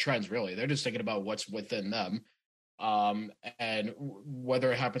thinking about trends really. They're just thinking about what's within them. And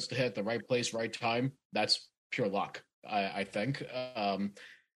whether it happens to hit the right place, right time, that's pure luck, I think. And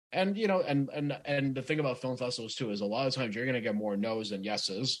and the thing about film festivals too is a lot of times you're going to get more no's than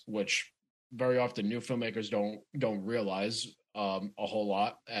yeses, which very often new filmmakers don't realize a whole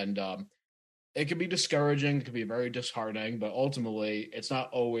lot. And it can be discouraging, it can be very disheartening, but ultimately it's not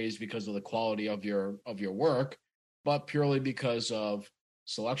always because of the quality of your work, but purely because of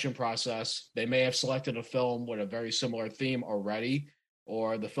selection process. They may have selected a film with a very similar theme already,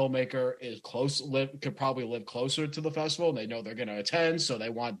 or the filmmaker is could probably live closer to the festival and they know they're going to attend, so they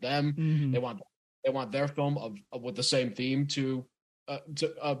want them Mm-hmm. they want their film of with the same theme to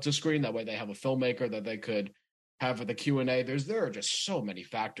screen. That way they have a filmmaker that they could have for the Q&A. There are just so many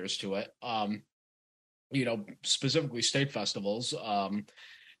factors to it. Specifically state festivals,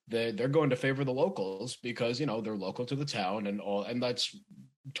 they're going to favor the locals because they're local to the town and all, and that's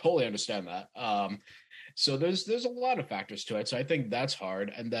totally understand that. So there's a lot of factors to it. So I think that's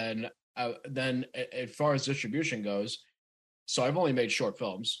hard. And then as far as distribution goes, so I've only made short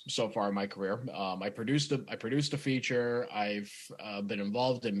films so far in my career. I produced a feature. I've been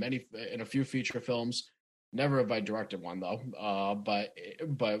involved in a few feature films. Never have I directed one though. But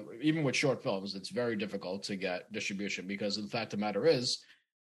even with short films, it's very difficult to get distribution because the fact of the matter is,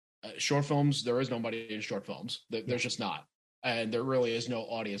 short films, there is nobody in short films. There's just not, and there really is no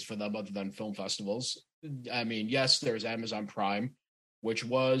audience for them other than film festivals. I mean, yes, there's Amazon Prime, which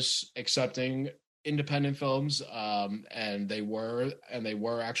was accepting independent films, and they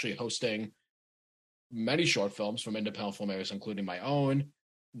were actually hosting many short films from independent filmmakers, including my own,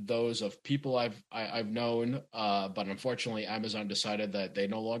 those of people I've known, but unfortunately, Amazon decided that they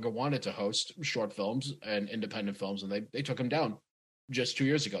no longer wanted to host short films and independent films, and they took them down just 2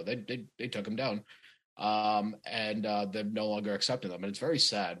 years ago. They took them down, and they're no longer accepting them, and it's very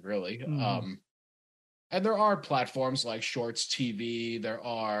sad, really. Mm-hmm. And there are platforms like Shorts TV. There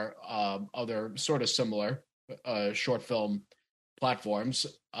are other sort of similar short film platforms.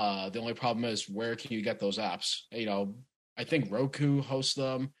 The only problem is, where can you get those apps? I think Roku hosts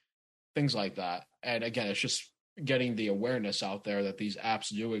them, things like that. And again, it's just getting the awareness out there that these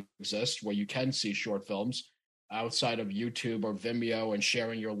apps do exist where you can see short films outside of YouTube or Vimeo, and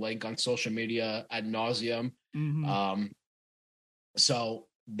sharing your link on social media ad nauseum. Mm-hmm. So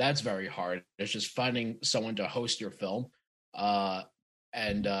that's very hard. It's just finding someone to host your film.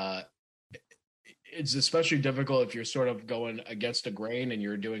 And it's especially difficult if you're sort of going against the grain and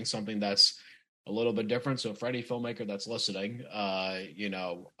you're doing something that's a little bit different. So for any filmmaker that's listening,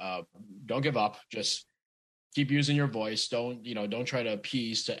 don't give up. Just keep using your voice. Don't try to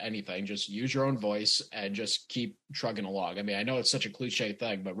appease to anything. Just use your own voice and just keep trucking along. I mean, I know it's such a cliche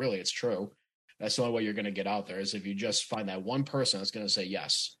thing, but really it's true. That's the only way you're going to get out there, is if you just find that one person that's going to say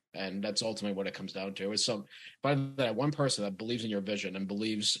yes. And that's ultimately what it comes down to, is find that one person that believes in your vision and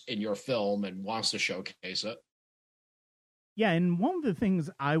believes in your film and wants to showcase it. Yeah, and one of the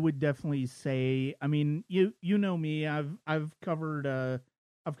things I would definitely say, I mean, you know me, I've covered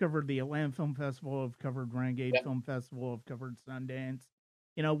the Atlanta Film Festival, I've covered Renegade Yep. Film Festival, I've covered Sundance.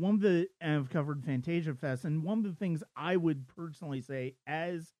 I've covered Fantasia Fest, and one of the things I would personally say,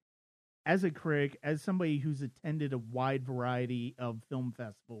 as a critic, as somebody who's attended a wide variety of film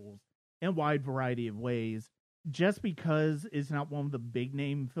festivals in a wide variety of ways, just because it's not one of the big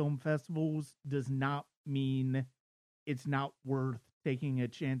name film festivals does not mean it's not worth taking a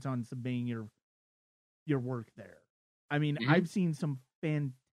chance on submitting your work there. I mean, Mm-hmm. I've seen some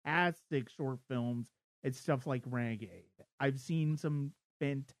fantastic short films at stuff like Renegade. I've seen some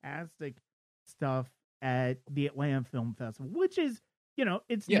fantastic stuff at the Atlanta Film Festival, which is,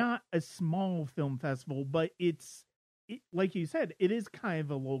 it's not a small film festival, but like you said, it is kind of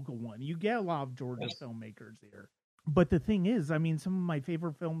a local one. You get a lot of Georgia filmmakers here. But the thing is, I mean, some of my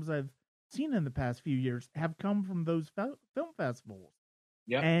favorite films I've seen in the past few years have come from those film festivals.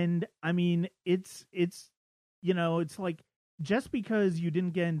 Yeah. And I mean, it's like, just because you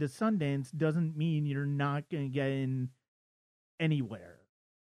didn't get into Sundance doesn't mean you're not going to get in anywhere.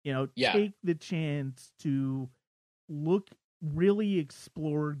 Take the chance to really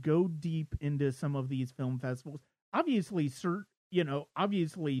explore, go deep into some of these film festivals. Obviously,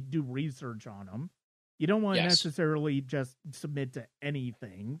 obviously do research on them. You don't want to necessarily just submit to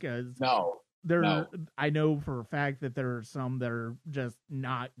anything, because I know for a fact that there are some that are just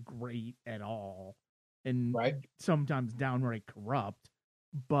not great at all, and sometimes downright corrupt.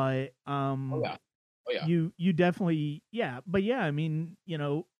 But you definitely, but I mean,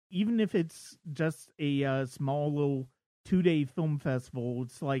 even if it's just a small little 2-day film festival,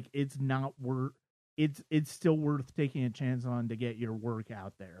 it's like, it's not worth. It's still worth taking a chance on to get your work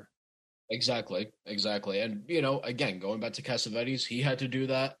out there. Exactly. And again, going back to Cassavetes, he had to do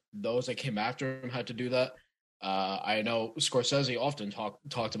that. Those that came after him had to do that. I know Scorsese often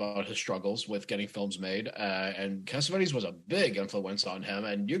talked about his struggles with getting films made, and Cassavetes was a big influence on him,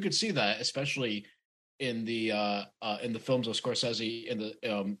 and you could see that especially in the films of Scorsese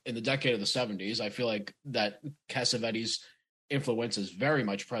in the decade of the '70s. I feel like that Cassavetes' influence is very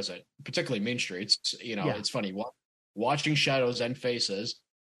much present, particularly Mean Streets. Yeah. It's funny watching Shadows and Faces.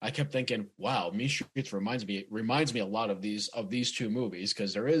 I kept thinking, wow, Mean Streets reminds me a lot of these two movies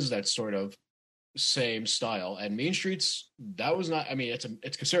because there is that sort of same style. And Mean Streets, that was not. I mean,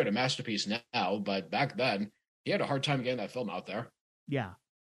 it's considered a masterpiece now, but back then he had a hard time getting that film out there. Yeah.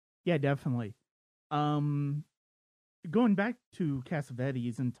 Yeah, definitely. Um, Going back to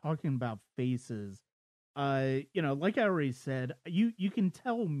Cassavetes and talking about faces, like I already said, you can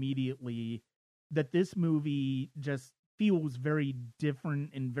tell immediately that this movie just feels very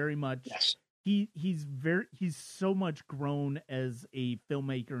different and very much Yes. he's so much grown as a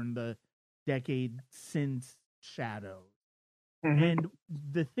filmmaker in the decade since Shadows. Mm-hmm. And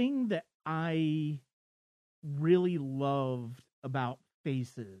the thing that I really loved about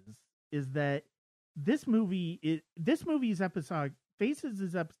Faces is that this movie is episodic. Faces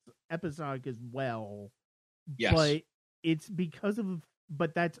is episodic as well, Yes. but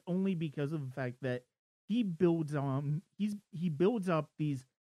but that's only because of the fact that he builds up these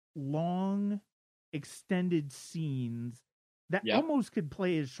long extended scenes that Yep. almost could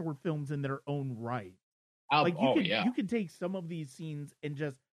play as short films in their own right. Oh, Like oh yeah. you could take some of these scenes and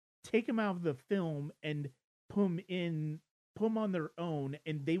just take them out of the film and put them on their own,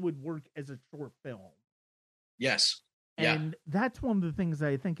 and they would work as a short film. Yes. Yeah. And that's one of the things that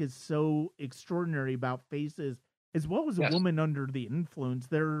I think is so extraordinary about Faces, as well as A Yes. Woman Under the Influence.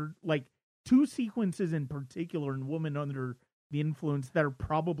 There are like two sequences in particular in Woman Under the Influence that are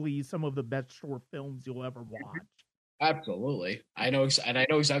probably some of the best short films you'll ever watch. Absolutely. I know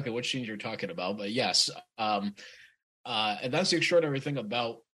exactly which scenes you're talking about, but yes. And that's the extraordinary thing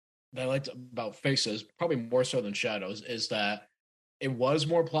that I liked about Faces, probably more so than Shadows, is that it was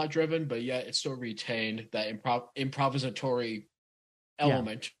more plot driven, but yet it still retained that improvisatory Yeah.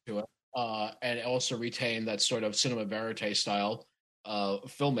 element to it, and it also retained that sort of cinema verite style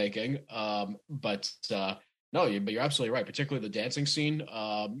filmmaking. But no, but you're absolutely right. Particularly the dancing scene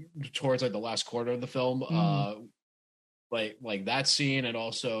towards like the last quarter of the film, Mm, like that scene, and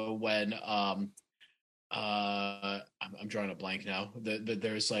also when I'm drawing a blank now.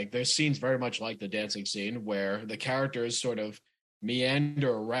 There's scenes very much like the dancing scene where the characters sort of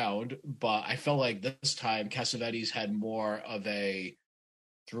meander around, but I felt like this time Cassavetes had more of a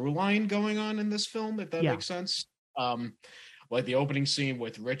through line going on in this film, if that yeah. makes sense. Um, like the opening scene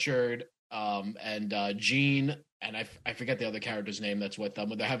with Richard and Gene, and I forget the other character's name that's with them,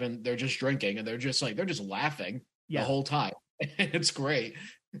 but they're just drinking and they're just laughing the Yeah. whole time. It's great.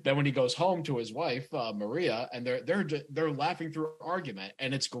 Then when he goes home to his wife Maria, and they're laughing through argument,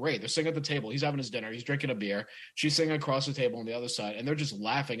 and it's great. They're sitting at the table. He's having his dinner. He's drinking a beer. She's sitting across the table on the other side, and they're just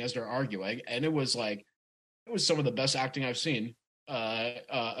laughing as they're arguing. And it was some of the best acting I've seen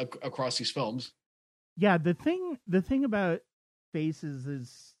across these films. Yeah, the thing about Faces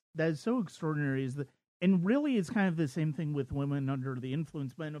is that is so extraordinary is that, and really it's kind of the same thing with Women Under the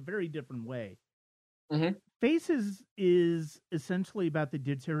Influence, but in a very different way. Mm-hmm. Faces is essentially about the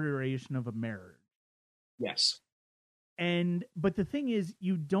deterioration of a marriage. Yes. And but the thing is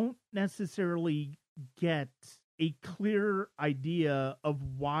you don't necessarily get a clear idea of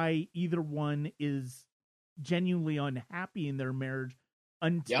why either one is genuinely unhappy in their marriage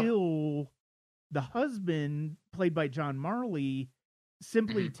Yep. until the husband, played by John Marley,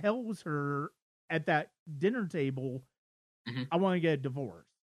 simply Mm-hmm. tells her at that dinner table, Mm-hmm. I want to get a divorce,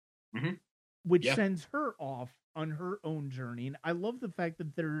 Mm-hmm. which Yeah. sends her off on her own journey. And I love the fact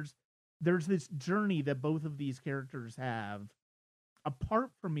that there's this journey that both of these characters have apart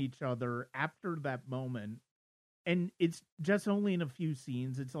from each other after that moment. And it's just only in a few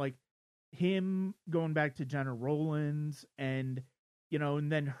scenes. It's like him going back to Jenna Rollins, and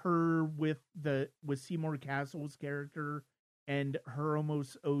and then her with Seymour Castle's character and her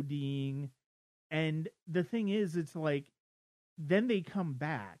almost ODing. And the thing is, it's like then they come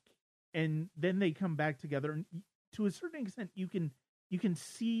back, and then they come back together, and to a certain extent you can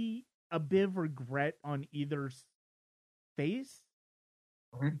see a bit of regret on either face,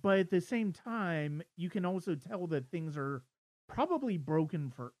 Mm-hmm. but at the same time you can also tell that things are probably broken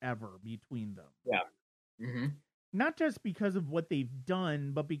forever between them, Yeah. Mm-hmm. not just because of what they've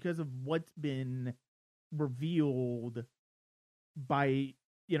done but because of what's been revealed by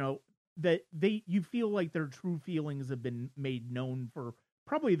that they you feel like their true feelings have been made known for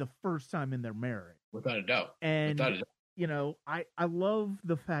probably the first time in their marriage. Without a doubt. Without And a doubt. I love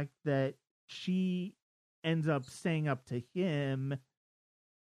the fact that she ends up staying up to him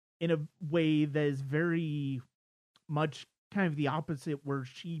in a way that is very much kind of the opposite, where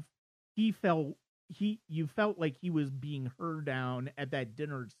he felt you felt like he was being her down at that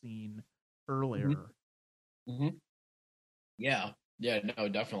dinner scene earlier. Mm-hmm. Yeah, yeah, no,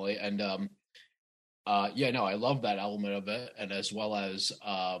 definitely. And yeah, no, I love that element of it, and as well as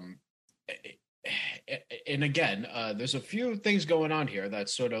and again, there's a few things going on here that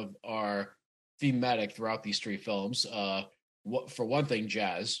sort of are thematic throughout these three films. For one thing,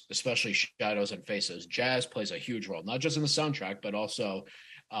 jazz, especially Shadows and Faces, jazz plays a huge role, not just in the soundtrack, but also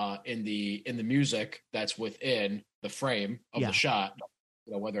in the music that's within the frame of the shot.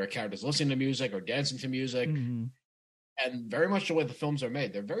 Whether a character's listening to music or dancing to music, and very much the way the films are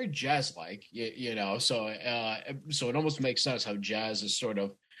made, they're very jazz-like. So so it almost makes sense how jazz is sort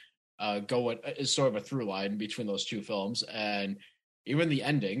of is sort of a through line between those two films. And even the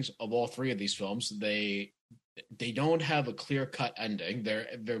endings of all three of these films, they don't have a clear-cut ending.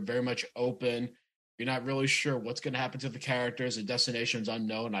 They're very much open. You're not really sure what's going to happen to the characters. The destination's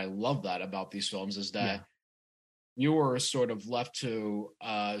unknown. I love that about these films, is that you were sort of left to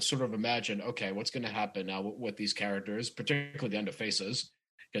sort of imagine, okay, what's going to happen now with these characters, particularly the end of Faces,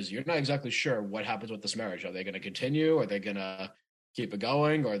 because you're not exactly sure what happens with this marriage. Are they going to continue? Are they going to keep it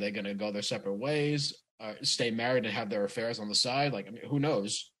going? Or are they going to go their separate ways? Stay married and have their affairs on the side? Like, I mean, who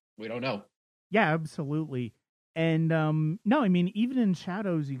knows? We don't know. Yeah, absolutely. And no, I mean, even in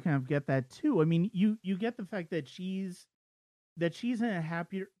Shadows, you kind of get that too. I mean, you get the fact that she's in a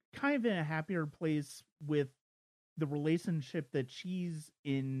happier place with the relationship that she's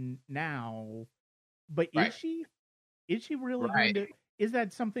in now. But is she really going to? Is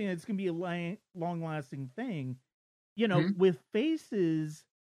that something that's going to be a long lasting thing? With Faces,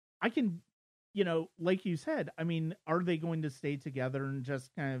 I can, like you said, I mean, are they going to stay together and just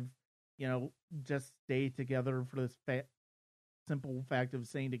kind of, just stay together for this simple fact of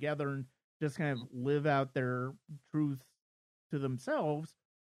staying together and just kind of live out their truths to themselves?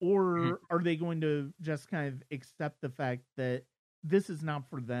 Or are they going to just kind of accept the fact that this is not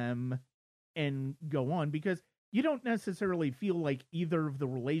for them and go on? Because you don't necessarily feel like either of the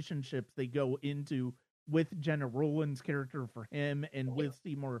relationships they go into with Jenna Rowland's character for him and with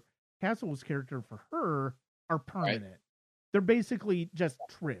Seymour Castle's character for her are permanent. Right. They're basically just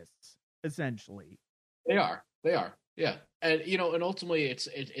trysts, essentially. They are. Yeah. And and ultimately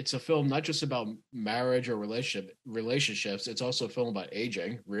it's a film not just about marriage or relationships, it's also a film about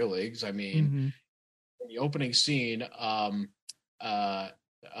aging, really. Because I mean, in the opening scene, the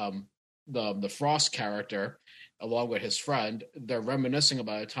Frost character, along with his friend, they're reminiscing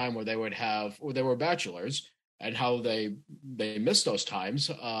about a time where they were bachelors and how they missed those times.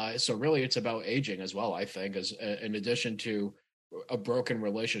 So really it's about aging as well, I think, as in addition to a broken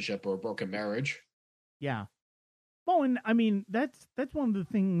relationship or a broken marriage. Yeah. Well, and I mean, that's one of the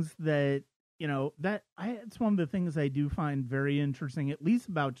things that, it's one of the things I do find very interesting, at least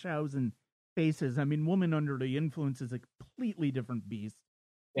about Shadows and Faces. I mean, Woman Under the Influence is a completely different beast.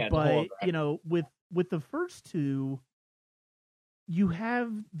 Yeah, but, with the first two, you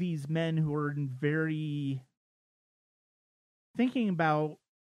have these men who are thinking about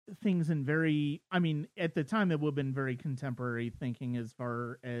things in very, I mean, at the time it would have been very contemporary thinking as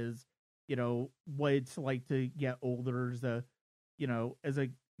far as, what it's like to get older as a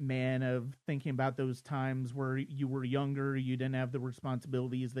man, of thinking about those times where you were younger, you didn't have the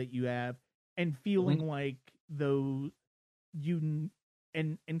responsibilities that you have, and feeling like and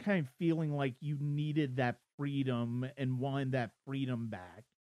kind of feeling like you needed that freedom and wanted that freedom back.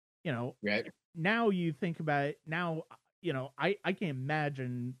 Right. Now you think about it, now, I can't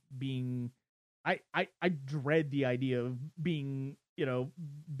imagine being, I dread the idea of being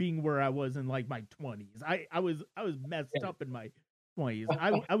where I was in like my 20s. I was messed up in my 20s.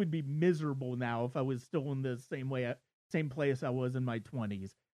 I would be miserable now if I was still in the same place I was in my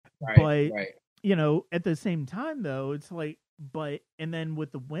 20s. Right, but at the same time though, it's like, and then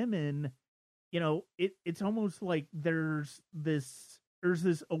with the women, it's almost like there's this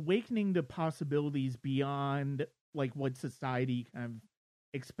awakening to possibilities beyond like what society kind of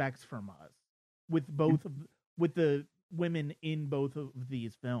expects from us with with the women in both of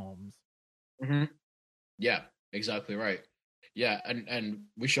these films. Yeah, exactly right. Yeah, and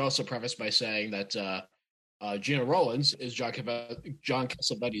we should also preface by saying that Gina Rowlands is John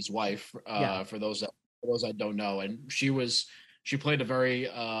Cassavetes' wife. For those that don't know, and she played a very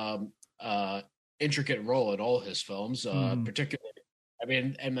intricate role in all his films, particularly. I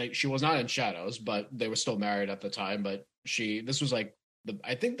mean, and like she was not in Shadows, but they were still married at the time. But this was like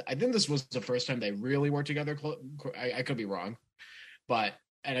I think this was the first time they really worked together. I could be wrong, but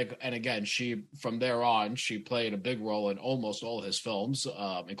and again, she from there on she played a big role in almost all his films,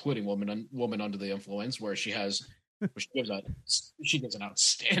 including Woman Under the Influence, where she she gives an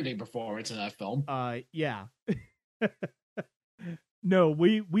outstanding performance in that film. Yeah. No,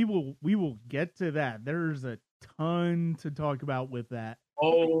 we will get to that. There's a ton to talk about with that.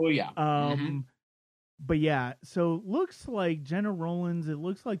 Oh yeah. But yeah, so looks like Jenna Rollins, it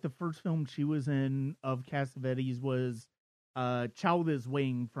looks like the first film she was in of Cassavetes was Childish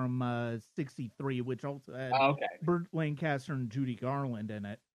Wing from 63, which also had Okay. Burt Lancaster and Judy Garland in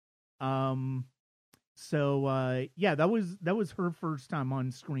it. So yeah, that was her first time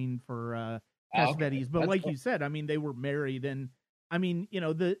on screen for Cassavetes. But like you said, I mean, they were married, and I mean,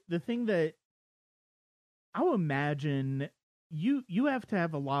 the thing that I'll imagine you have to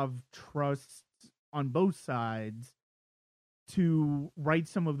have a lot of trust on both sides to write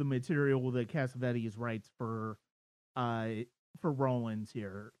some of the material that Cassavetes writes for Rollins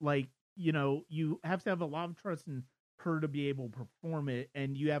here. Like, you have to have a lot of trust in her to be able to perform it,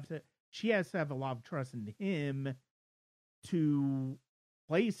 and she has to have a lot of trust in him to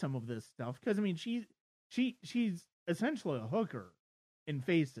play some of this stuff. Because I mean, she's essentially a hooker in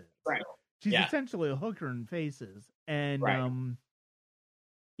Faces. Right. She's essentially a hooker in Faces, and right.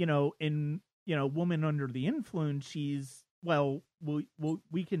 in Woman Under the Influence, she's we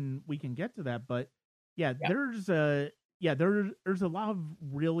can get to that, but there's a lot of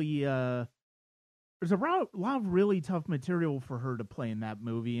really there's a lot of really tough material for her to play in that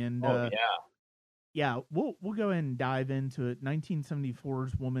movie, and we'll go ahead and dive into it.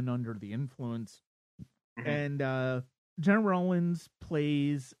 1974's Woman Under the Influence, and Jenna Rollins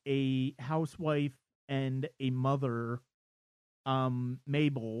plays a housewife and a mother,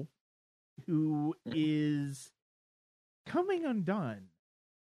 Mabel, who is coming undone.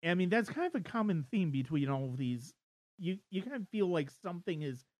 I mean, that's kind of a common theme between all of these. You kind of feel like something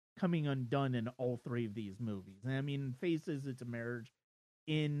is coming undone in all three of these movies. And I mean, Faces, it's a marriage.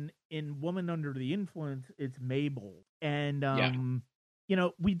 In Woman Under the Influence, it's Mabel. And one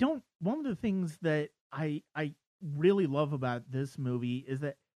of the things that I really love about this movie is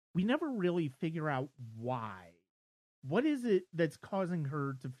that we never really figure out why. What is it that's causing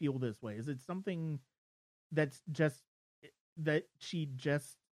her to feel this way? Is it something that's just that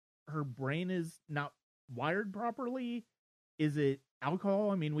her brain is not wired properly? Is it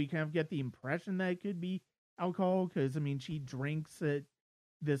alcohol? I mean, we kind of get the impression that it could be alcohol because, I mean, she drinks at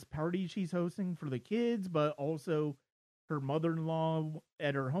this party she's hosting for the kids, but also her mother-in-law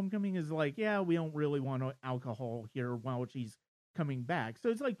at her homecoming is like, yeah, we don't really want alcohol here while she's coming back. So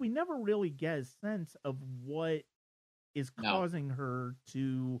it's like we never really get a sense of what is causing her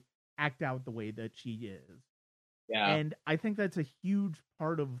to act out the way that she is. Yeah. And I think that's a huge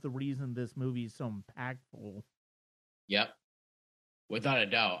part of the reason this movie is so impactful. Yep. Without a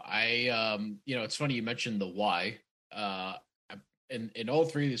doubt. It's funny you mentioned the why. In all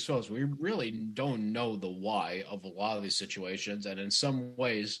three of these films, we really don't know the why of a lot of these situations. And in some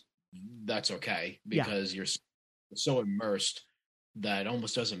ways, that's okay because you're so immersed that it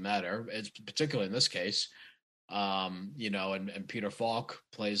almost doesn't matter. It's particularly in this case. And Peter Falk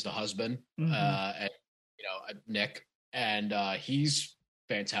plays the husband, and Nick, and he's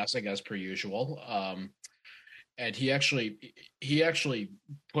fantastic as per usual. And he actually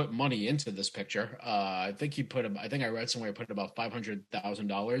put money into this picture. I think I read somewhere he put about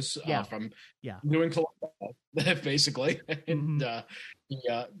 $500,000 from doing basically. And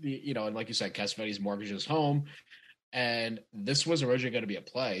and like you said, Cassavetes mortgaged his home, and this was originally going to be a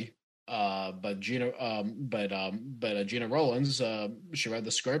play. But Gina Rollins, she read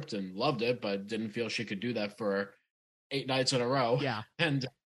the script and loved it, but didn't feel she could do that for 8 nights in a row. Yeah, and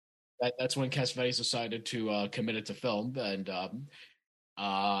that's when Cassavetes decided to commit it to film. And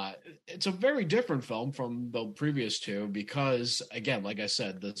it's a very different film from the previous two because, again, like I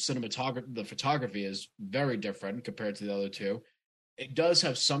said, the photography is very different compared to the other two. It does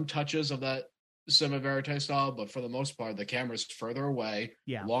have some touches of that cinema verite style, but for the most part, the camera's further away,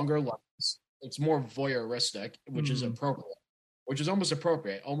 longer lens. It's more voyeuristic, which is appropriate, which is almost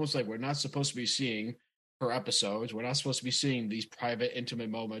appropriate. Almost like we're not supposed to be seeing her episodes. We're not supposed to be seeing these private,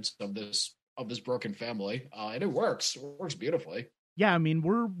 intimate moments of this broken family, and it works. It works beautifully. Yeah, I mean,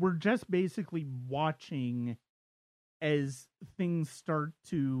 we're just basically watching as things start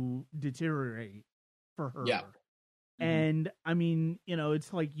to deteriorate for her. Yeah. And I mean,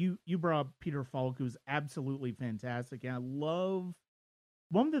 it's like you brought up Peter Falk, who's absolutely fantastic. And I love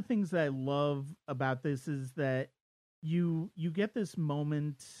one of the things that I love about this is that you get this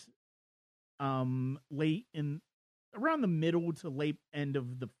moment late in around the middle to late end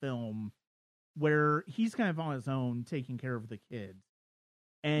of the film where he's kind of on his own taking care of the kids.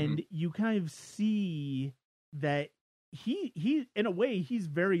 And you kind of see that he in a way he's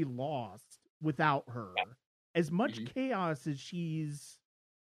very lost without her. As much chaos as she's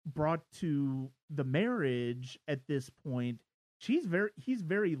brought to the marriage at this point, he's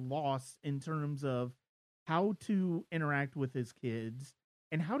very lost in terms of how to interact with his kids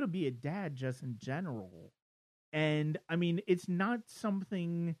and how to be a dad just in general. And I mean, it's not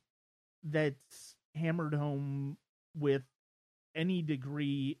something that's hammered home with any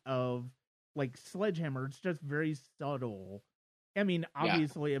degree of like sledgehammer. It's just very subtle. I mean,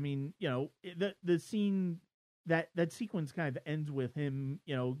 obviously, I mean, you know, the scene that sequence kind of ends with him,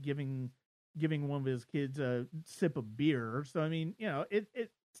 you know, giving one of his kids a sip of beer. So I mean, you know, it's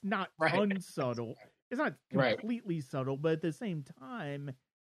not unsubtle. It's not completely subtle, but at the same time,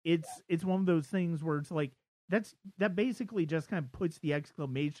 it's one of those things where it's like that basically just kind of puts the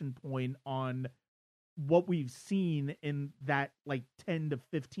exclamation point on what we've seen in that like 10 to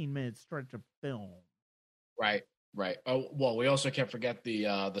 15 minute stretch of film. Right. Oh, well, we also can't forget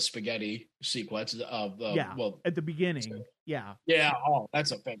the spaghetti sequence of at the beginning. Yeah. Oh,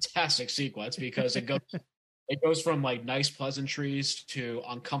 that's a fantastic sequence because it goes from like nice pleasantries to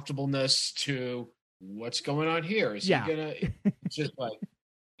uncomfortableness to what's going on here. Is he gonna? It's just like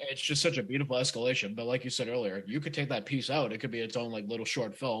it's just such a beautiful escalation. But like you said earlier, you could take that piece out. It could be its own like little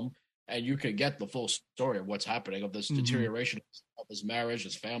short film, and you could get the full story of what's happening, of this deterioration of his marriage,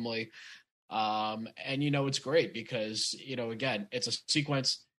 his family. And you know, it's great because, you know, again, it's a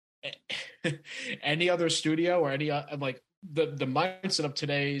sequence. Any other studio or any like the mindset of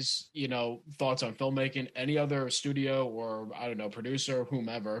today's, you know, thoughts on filmmaking, any other studio or I don't know, producer,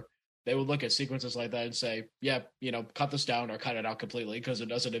 whomever, they would look at sequences like that and say, yeah, you know, cut this down or cut it out completely because it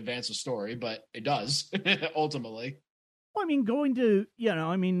doesn't advance the story, but it does ultimately. Well, I mean, going to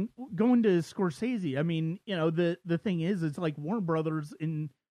Scorsese, I mean, you know, the thing is, it's like Warner Brothers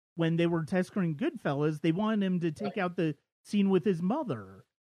when they were test screening Goodfellas, they wanted him to take out the scene with his mother.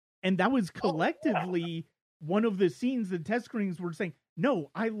 And that was collectively one of the scenes the test screenings were saying,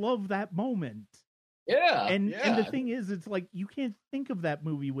 no, I love that moment. Yeah. And the thing is, it's like, you can't think of that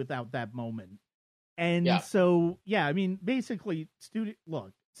movie without that moment. And so, I mean, basically,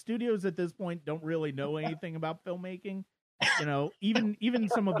 studios at this point don't really know anything about filmmaking. You know, even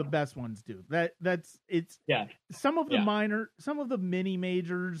some of the best ones do. Some of the mini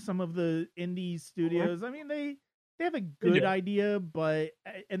majors, some of the indie studios. I mean, they have a good idea,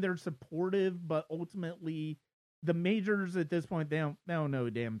 and they're supportive, but ultimately, the majors at this point they don't know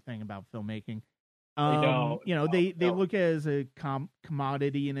a damn thing about filmmaking. You know, they look at it as a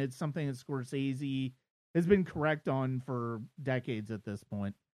commodity, and it's something that Scorsese has been correct on for decades at this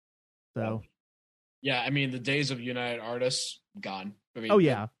point. So. Yeah, I mean, the days of United Artists gone. I mean,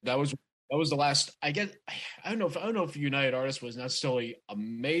 that was the last. I don't know if United Artists was necessarily a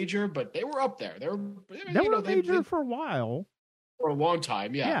major, but they were up there. They were a major for a while, for a long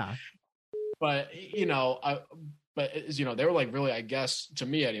time. Yeah. But you know, they were like really, I guess, to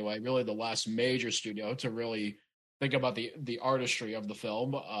me anyway, really the last major studio to really think about the artistry of the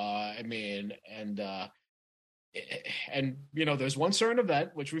film. I mean, and you know, there's one certain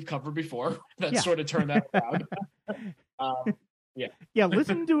event which we've covered before that sort of turned that around.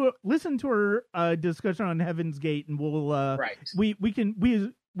 Listen to our discussion on Heaven's Gate, and we'll we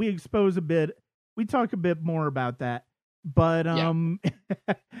expose a bit. We talk a bit more about that, but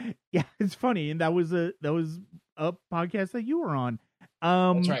it's funny, and that was a podcast that you were on.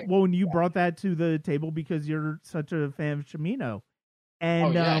 That's right. Well, when you brought that to the table because you're such a fan of Cimino,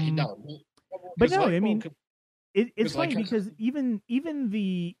 and but no, I mean. It's funny because even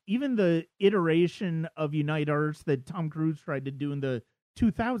the iteration of United Artists that Tom Cruise tried to do in the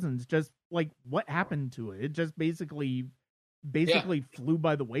 2000s, just like what happened to it? It just basically flew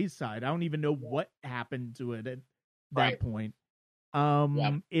by the wayside. I don't even know what happened to it at that point. I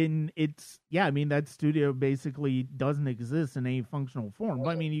mean, that studio basically doesn't exist in any functional form.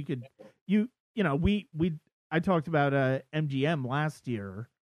 But I mean, I talked about MGM last year.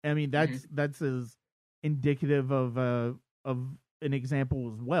 I mean, that's as indicative of an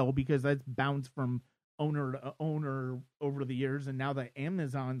example as well, because that's bounced from owner to owner over the years, and now that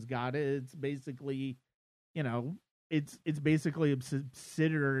Amazon's got it, it's basically, you know, it's basically a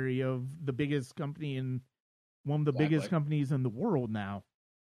subsidiary of the biggest company and one of the biggest companies in the world now.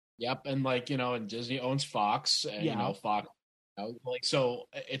 Yep, and like, you know, and Disney owns Fox, and you know, Fox. Like, so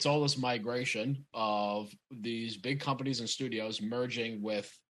it's all this migration of these big companies and studios merging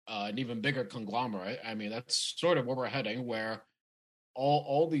with an even bigger conglomerate. I mean, that's sort of where we're heading, where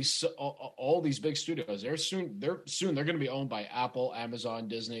all these big studios, they're going to be owned by Apple, Amazon,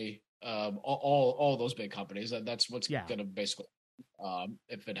 Disney, all those big companies. That's what's Yeah. going to basically,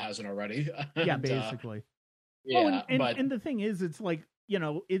 if it hasn't already. Yeah, And, basically. Well, yeah, but and the thing is, it's like,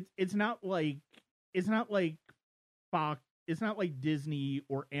 it's not like Fox, it's not like Disney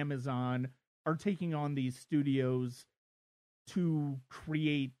or Amazon are taking on these studios to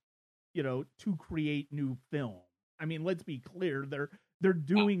create, new film. I mean, let's be clear, they're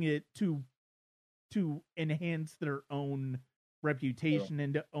doing it to enhance their own reputation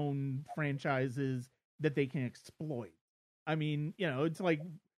and to own franchises that they can exploit. I mean, it's like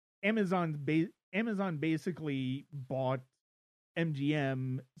Amazon basically bought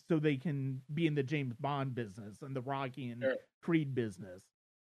MGM so they can be in the James Bond business and the Rocky and Creed business.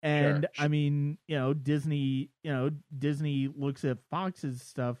 And I mean, Disney looks at Fox's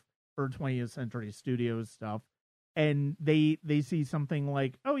stuff or 20th Century Studios stuff, and they see something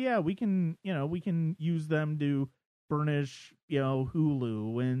like, oh yeah, we can use them to furnish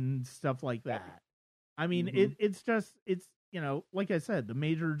Hulu and stuff like that. I mean, it's like I said, the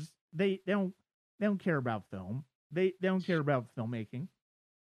majors they don't care about film. They don't care about filmmaking.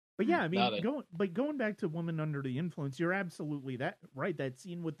 But yeah, I mean, going back to Woman Under the Influence, you're absolutely right. That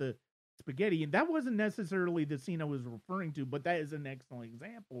scene with the spaghetti, and that wasn't necessarily the scene I was referring to, but that is an excellent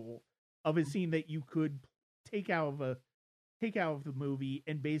example of a scene that you could take out of the movie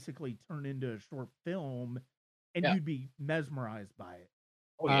and basically turn into a short film, and you'd be mesmerized by it.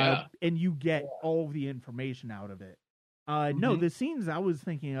 Oh yeah, and you get all the information out of it. No, the scenes I was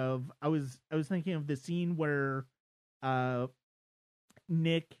thinking of, I was thinking of the scene where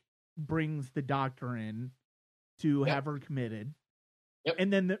Nick brings the doctor in to have her committed,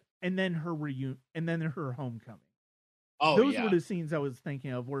 and then her and then her homecoming. Oh, those were the scenes I was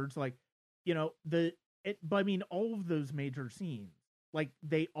thinking of, where it's like, but I mean, all of those major scenes, like,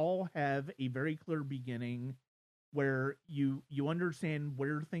 they all have a very clear beginning where you understand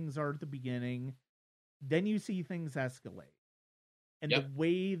where things are at the beginning, then you see things escalate. And the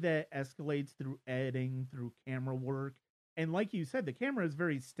way that escalates through editing, through camera work, and like you said, the camera is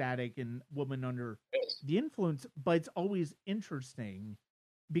very static in Woman Under the Influence, but it's always interesting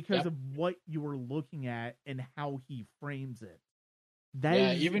because of what you were looking at and how he frames it.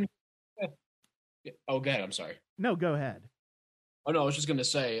 Oh, go ahead. I'm sorry. No, go ahead. Oh no, I was just gonna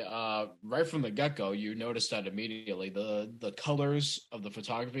say, right from the get-go, you noticed that immediately. The colors of the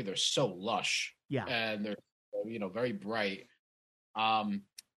photography, they're so lush, and they're very bright.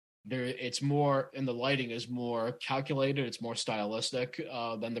 It's more, and the lighting is more calculated. It's more stylistic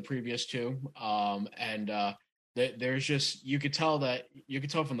than the previous two. There's just you could tell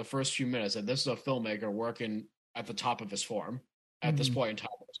from the first few minutes that this is a filmmaker working at the top of his form at this point in time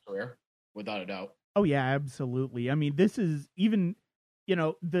in his career, without a doubt. Oh yeah, absolutely. I mean, this is even,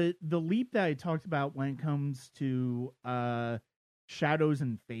 the leap that I talked about when it comes to shadows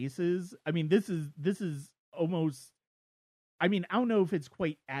and faces. I mean, this is almost, I mean, I don't know if it's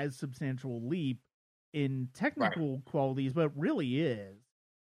quite as substantial a leap in technical qualities, but it really is.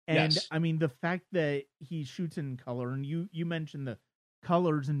 And I mean, the fact that he shoots in color, and you mentioned the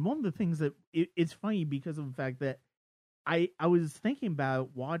colors, and one of the things that it's funny because of the fact that I was thinking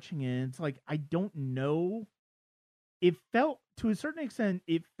about watching it, and it's like, I don't know. It felt, to a certain extent,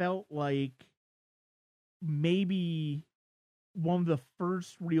 it felt like maybe one of the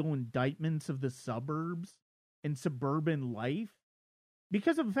first real indictments of the suburbs and suburban life,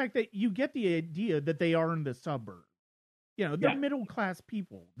 because of the fact that you get the idea that they are in the suburbs. They're middle class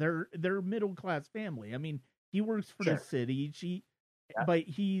people. They're middle class family. I mean, he works for the city.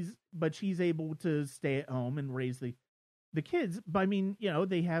 But she's able to stay at home and raise the kids. But I mean,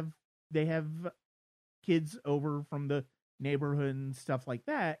 they have kids over from the neighborhood and stuff like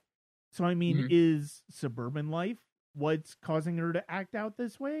that. So I mean, is suburban life what's causing her to act out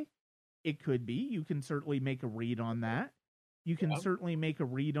this way? It could be. You can certainly make a read on that. You can certainly make a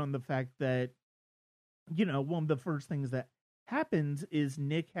read on the fact that, one of the first things that happens is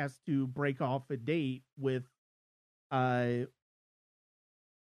Nick has to break off a date with Mabel,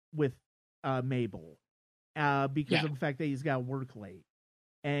 because of the fact that he's got to work late.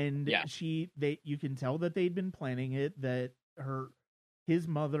 And you can tell that they'd been planning it, that his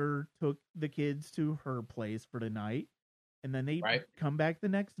mother took the kids to her place for the night, and then they come back the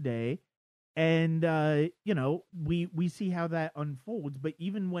next day. And, we see how that unfolds. But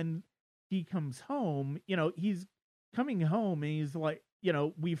even when he comes home, he's coming home and he's like,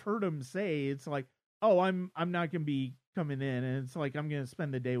 we've heard him say, it's like, oh, I'm not going to be coming in. And it's like, I'm going to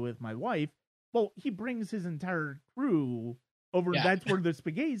spend the day with my wife. Well, he brings his entire crew over. That's where the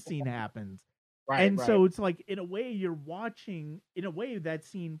spaghetti scene happens. Right, And right. so it's like, in a way, that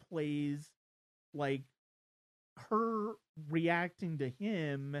scene plays like her reacting to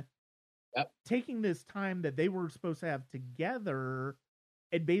him, Yep. taking this time that they were supposed to have together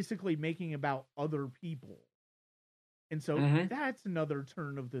and basically making about other people. And so Mm-hmm. that's another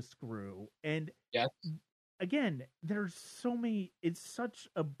turn of the screw. And Yes. again, there's so many. It's such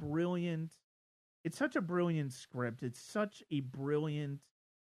a brilliant script. It's such a brilliant.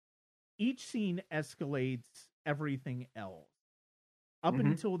 Each scene escalates everything else up Mm-hmm.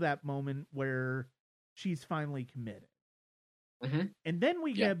 until that moment where she's finally committed. Mm-hmm. And then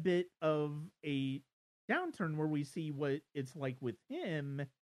we Yeah. get a bit of a downturn where we see what it's like with him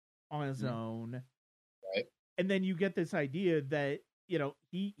on his Mm-hmm. own. Right. And then you get this idea that,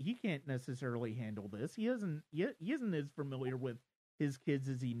 he can't necessarily handle this. He isn't as familiar with his kids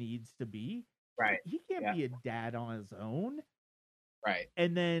as he needs to be. Right. He can't Yeah. be a dad on his own. Right.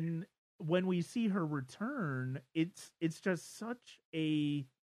 And then when we see her return, it's just such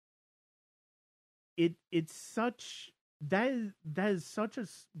it's such that is such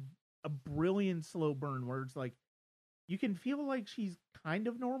a brilliant slow burn where it's like you can feel like she's kind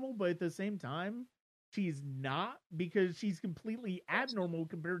of normal, but at the same time she's not, because she's completely abnormal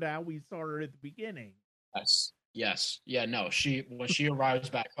compared to how we saw her at the beginning. Yes. Yes. Yeah. No. When she arrives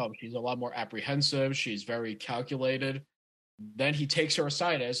back home, she's a lot more apprehensive. She's very calculated. Then he takes her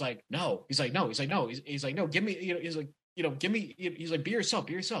aside and is like, no. He's like, no. He's like, no. He's like, no. Give me. He's like, give me. He's like, be yourself.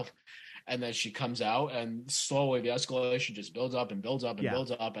 Be yourself. And then she comes out, and slowly the escalation just builds up and builds up and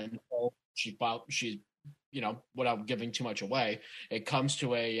builds up, and she's, without giving too much away, it comes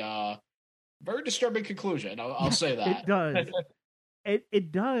to a very disturbing conclusion. I'll say that. It does.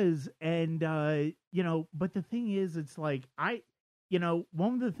 It does. And but the thing is, it's like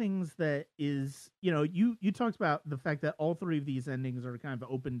one of the things that is, you talked about the fact that all three of these endings are kind of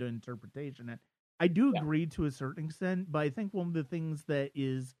open to interpretation, and I do agree to a certain extent, but I think one of the things that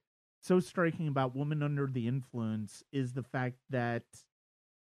is so striking about Woman Under the Influence is the fact that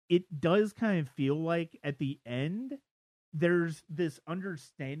it does kind of feel like at the end there's this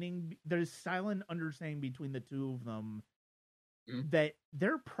understanding, there's silent understanding between the two of them that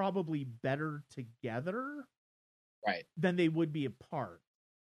they're probably better together than they would be apart.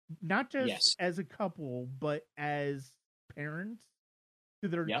 Not just as a couple, but as parents to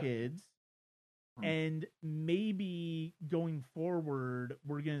their kids. And maybe going forward,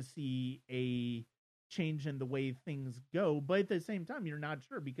 we're going to see a change in the way things go. But at the same time, you're not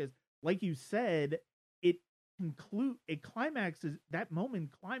sure because, like you said, that moment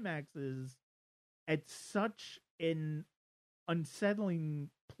climaxes at such an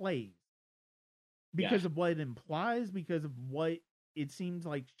unsettling place because of what it implies, because of what it seems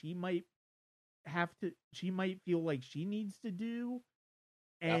like she might feel like she needs to do.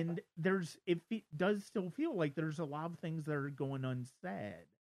 And it does still feel like there's a lot of things that are going unsaid.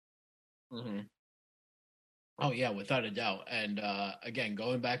 Mm-hmm. Oh yeah, without a doubt. And again,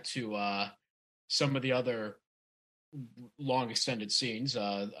 going back to some of the other long extended scenes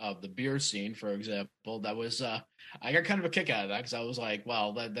of the beer scene, for example, that was I got kind of a kick out of that because I was like,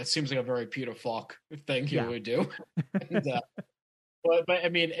 wow, that seems like a very Peter Falk thing he would do. And, but I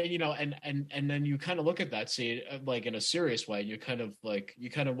mean, and then you kind of look at that scene like in a serious way, and you kind of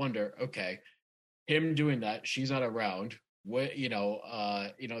wonder, okay, him doing that, she's not around. What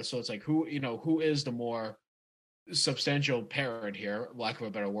so it's like who is the more substantial parent here, lack of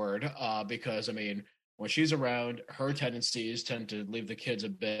a better word, because I mean, when she's around, her tendencies tend to leave the kids a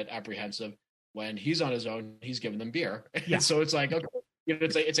bit apprehensive. When he's on his own, he's giving them beer. And so it's like, okay,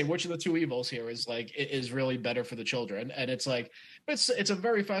 it's a which of the two evils here is really better for the children. And it's like it's a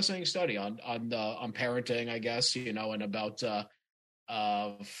very fascinating study on parenting, I guess, and about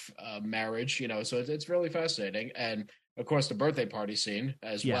marriage, so it's really fascinating. And of course the birthday party scene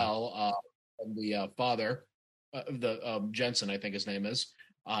as well, and the father, the Jensen, I think his name is,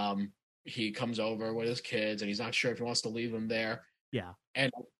 he comes over with his kids and he's not sure if he wants to leave them there.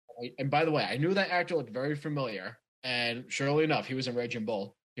 And by the way, I knew that actor looked very familiar, and surely enough, he was in Raging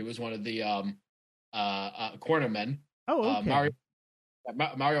Bull. He was one of the cornermen.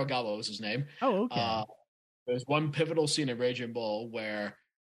 Mario Gallo was his name. There's one pivotal scene in Raging Bull where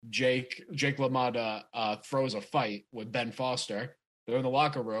Jake LaMotta throws a fight with Ben Foster. They're in the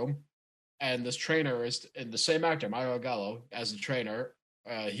locker room, and this trainer is, and the same actor, Mario Gallo, as the trainer.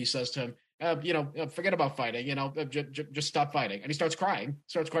 He says to him, forget about fighting, just stop fighting. And he starts crying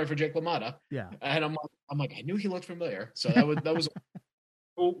for Jake LaMotta. And I'm like, I knew he looked familiar. So that was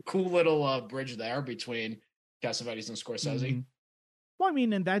a cool little bridge there between Cassavetes and Scorsese. Mm-hmm. Well, I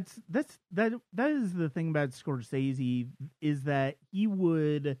mean, and that is the thing about Scorsese, is that he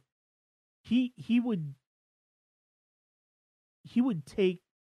would he would take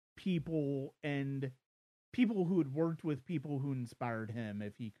people and people who had worked with people who inspired him,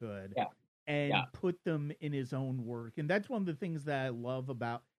 if he could, Yeah. and put them in his own work. And that's one of the things that I love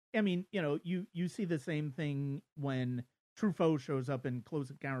about. I mean, you see the same thing when Truffaut shows up in Close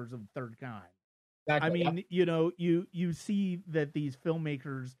Encounters of the Third Kind. Exactly, I mean, you see that these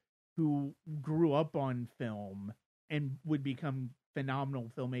filmmakers who grew up on film and would become phenomenal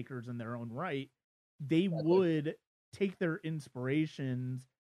filmmakers in their own right, they would take their inspirations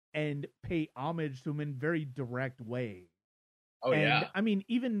and pay homage to them in very direct ways. Oh, And yeah. I mean,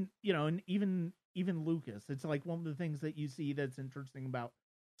 even Lucas, it's like one of the things that you see that's interesting about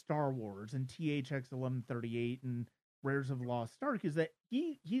Star Wars and THX 1138 and Rares of the Lost Ark is that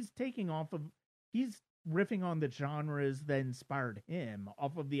he's taking off of he's riffing on the genres that inspired him,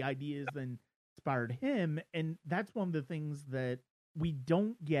 off of the ideas that inspired him, and that's one of the things that we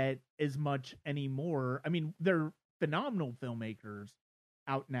don't get as much anymore. I mean, they're phenomenal filmmakers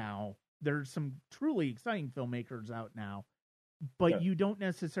out now. There's some truly exciting filmmakers out now, but you don't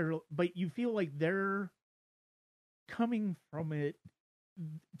necessarily, but you feel like they're coming from it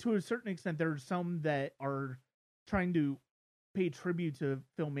to a certain extent. There's some that are trying to pay tribute to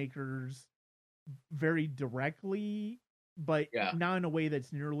filmmakers very directly, but not in a way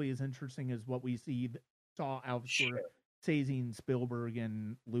that's nearly as interesting as what we saw out for Scorsese, Spielberg,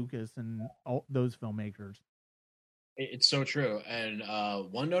 and Lucas, and all those filmmakers. It's so true. And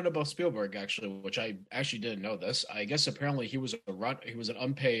one note about Spielberg, actually, which I actually didn't know this. I guess apparently he was an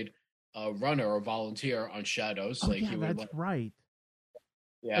unpaid runner or volunteer on Shadows. Oh, like yeah, that's right.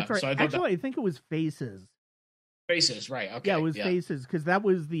 Yeah, that's right. So I think it was Faces. Faces, right? Okay, yeah, it was Faces because that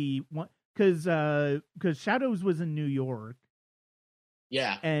was the one. Because Shadows was in New York.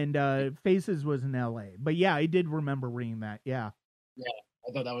 Yeah. And Faces was in LA. But yeah, I did remember reading that. Yeah. Yeah.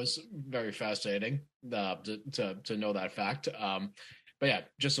 I thought that was very fascinating to know that fact. But yeah,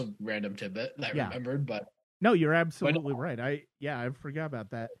 just a random tidbit that I remembered. But no, you're absolutely right. I forgot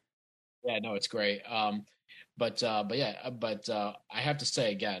about that. Yeah, no, it's great. But I have to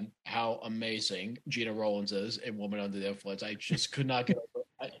say again how amazing Gina Rollins is in Woman Under the Influence. I just could not get over.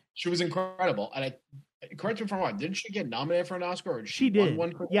 She was incredible, and correct me if I'm wrong. Didn't she get nominated for an Oscar? Or she did.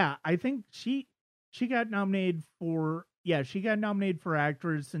 Yeah, I think she got nominated for. Yeah, she got nominated for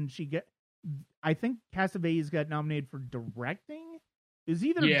actress, and I think Cassavetes got nominated for directing. Is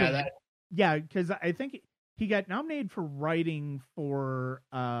either because I think he got nominated for writing for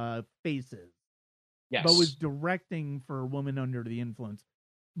Faces. Yes. But was directing for Woman Under the Influence.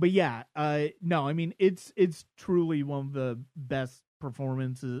 But yeah, no, I mean it's truly one of the best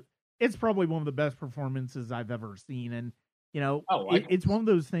performances. It's probably one of the best performances I've ever seen, and it's one of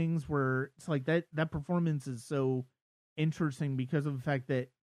those things where it's like that performance is so interesting because of the fact that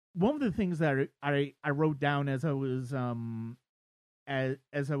one of the things that I wrote down as I was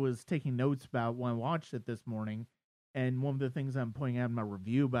as I was taking notes about when I watched it this morning, and one of the things I'm pointing out in my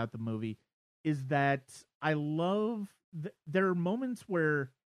review about the movie is that I love there are moments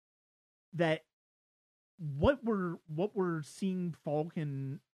where that what we're seeing Falk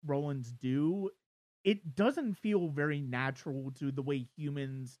and Rollins do, it doesn't feel very natural to the way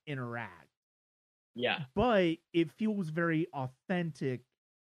humans interact. Yeah. But it feels very authentic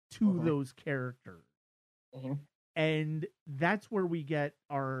to those characters. And that's where we get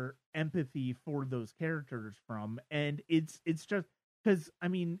our empathy for those characters from. And it's just because, I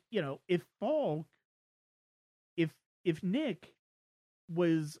mean, if Falk, if Nick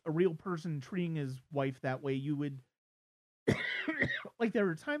was a real person treating his wife that way, you would like there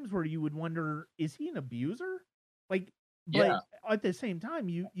are times where you would wonder, is he an abuser? Like, but at the same time,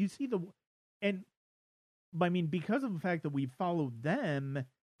 you see I mean, because of the fact that we followed them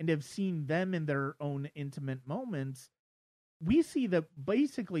and have seen them in their own intimate moments, we see that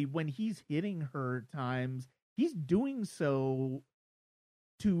basically when he's hitting her at times, he's doing so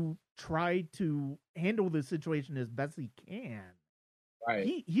to try to handle the situation as best he can.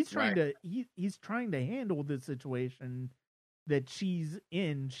 Right. He's trying to he's trying to handle the situation that she's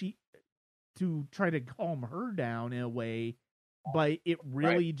in, to try to calm her down in a way, but it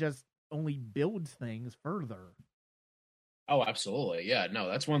really just only builds things further. Oh, absolutely. Yeah, no,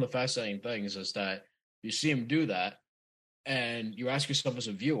 that's one of the fascinating things is that you see him do that, and you ask yourself as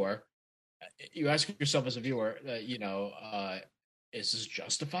a viewer, that, is this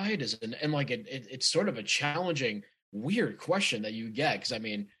justified? It's sort of a challenging, weird question that you get because I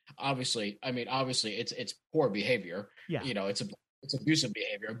mean, obviously, it's poor behavior. Yeah, it's abusive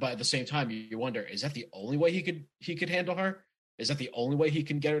behavior, but at the same time, you wonder, is that the only way he could handle her? Is that the only way he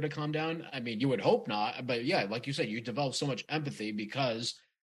can get her to calm down? I mean, you would hope not, but yeah, like you said, you develop so much empathy because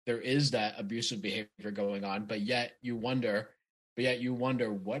there is that abusive behavior going on, but yet you wonder,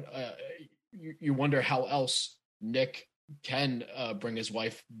 what you wonder how else Nick can bring his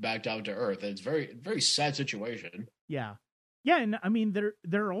wife back down to earth. It's very sad situation. Yeah. Yeah, and I mean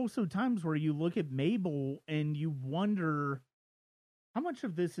there are also times where you look at Mabel and you wonder how much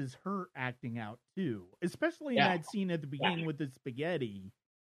of this is her acting out too, especially in Yeah, that scene at the beginning with the spaghetti.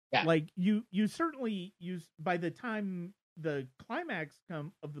 yeah, Like you certainly use by the time the climax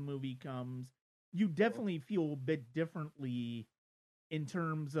of the movie comes, you definitely feel a bit differently in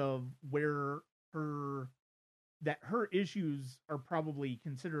terms of where her that her issues are probably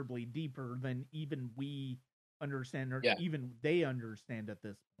considerably deeper than even we understand or yeah. even they understand at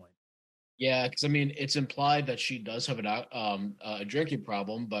this point. Yeah, because I mean, it's implied that she does have a drinking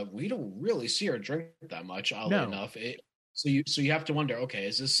problem, but we don't really see her drink that much. Oddly No. enough, so you have to wonder, okay,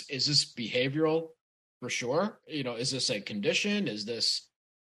 is this behavioral for sure? Is this a condition? Is this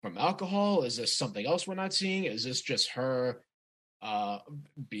from alcohol? Is this something else we're not seeing? Is this just her uh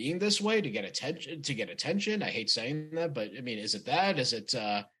being this way to get attention? I hate saying that, but I mean, is it that? Is it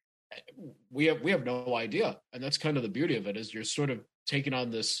we have no idea, and that's kind of the beauty of it, is you're sort of taking on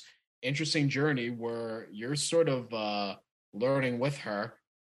this interesting journey where you're sort of learning with her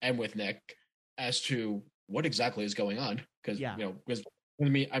and with Nick as to what exactly is going on, because Yeah. because I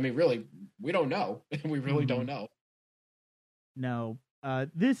mean really we don't know. We really don't know. No.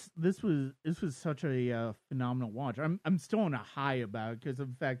 This was such a phenomenal watch. I'm still on a high about it because of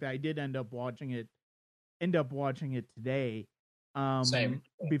the fact that I did end up watching it today Same.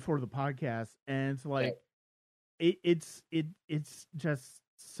 before the podcast, and it's Yeah. like it's just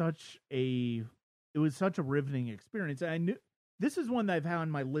such a it was such a riveting experience. I knew this is one that I've had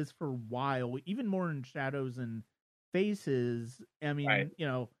on my list for a while, even more in Shadows and Faces. I Right.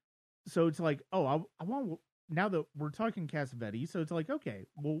 mean, so it's like, oh, I want now that we're talking Cassavetes, so it's like, okay,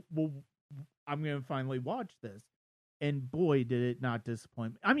 we'll I'm gonna finally watch this, and boy, did it not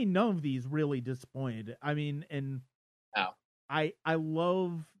disappoint me. I mean, none of these really disappointed. I mean, and Now. I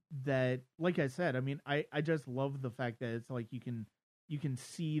love that. Like I said, I mean, I just love the fact that it's like you can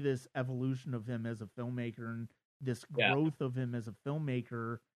see this evolution of him as a filmmaker and this Yeah. growth of him as a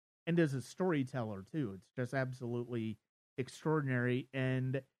filmmaker and as a storyteller too. It's just absolutely extraordinary,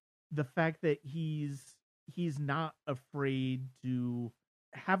 and the fact that he's not afraid to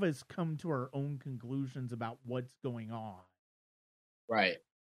have us come to our own conclusions about what's going on. Right.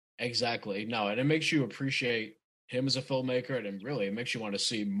 Exactly. No, and it makes you appreciate him as a filmmaker, and really, it makes you want to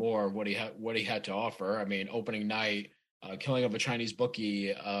see more of what he had to offer. I mean, opening night, Killing of a Chinese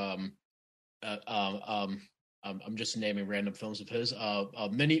Bookie. Uh, um, um, I'm just naming random films of his.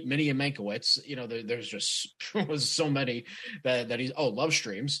 Minnie and Mankiewicz. There's just was so many that he's. Oh, Love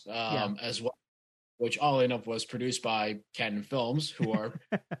Streams. Yeah. As well, which all enough was produced by Canon Films, who are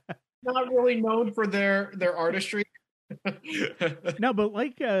not really known for their artistry. No, but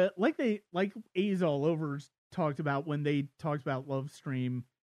like A's all over talked about when they talked about love streams.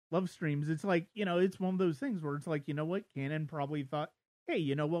 It's like, it's one of those things where it's like, you know what, Canon probably thought, hey,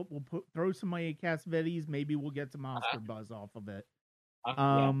 you know what, we'll throw some money at Cassavetes, maybe we'll get some Oscar buzz off of it.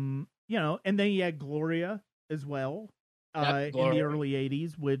 Yeah. And then you had Gloria as well, Yep, in the Gloria. early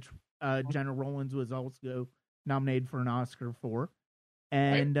 '80s, which Jenna Rollins was also nominated for an Oscar for.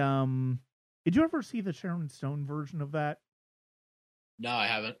 Right? And did you ever see the Sharon Stone version of that? No, I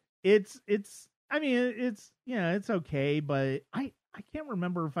haven't. It's I mean it's okay, but I can't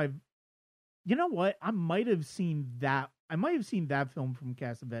remember if I've you know what, I might have seen that film from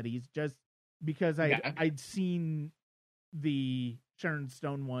Cassavetes just because Yeah. I'd seen the Sharon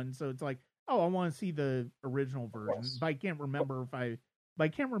Stone one, so it's like, oh, I want to see the original version, Course. but I can't remember if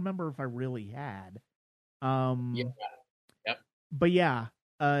I really had. Yeah. Um Yep. but yeah,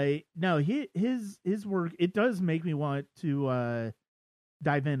 no, his work, it does make me want to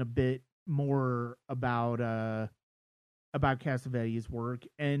dive in a bit more about Cassavetes' work,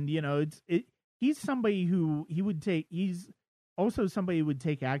 and he's somebody who he's also somebody who would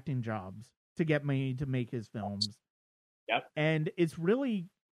take acting jobs to get money to make his films, Yep. and it's really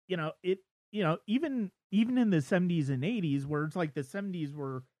even in the 70s and 80s, where it's like the 70s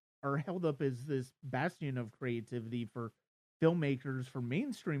are held up as this bastion of creativity for filmmakers, for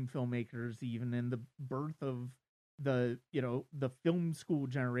mainstream filmmakers, even in the birth of the film school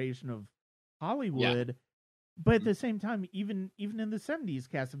generation of Yeah. Hollywood. But at the same time, even in the 70s,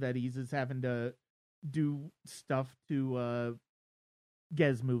 Cassavetes is having to do stuff to get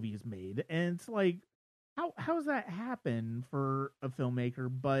his movies made, and it's like, how's that happen for a filmmaker?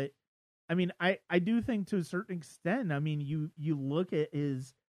 But I mean, I do think to a certain extent, I mean, you look at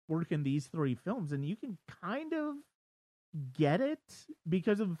his work in these three films, and you can kind of get it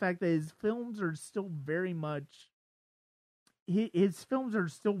because of the fact that his films are still very much his films are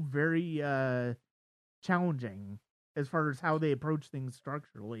still very challenging as far as how they approach things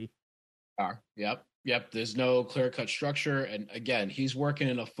structurally. Are. Yep. There's no clear cut structure, and again, he's working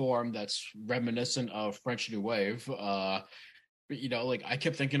in a form that's reminiscent of French New Wave. But, like I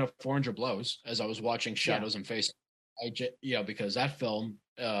kept thinking of 400 Blows as I was watching Yeah. Shadows and Face. Because that film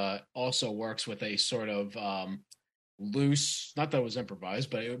also works with a sort of loose, not that it was improvised,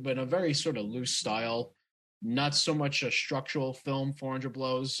 but a very sort of loose style. Not so much a structural film, 400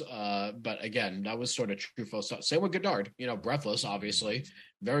 Blows, but again, that was sort of true full stuff. Same with Godard, Breathless, obviously,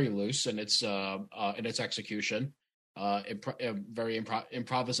 very loose in its execution, very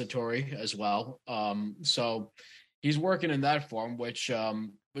improvisatory as well. So he's working in that form, which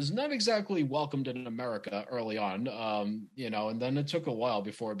was not exactly welcomed in America early on, and then it took a while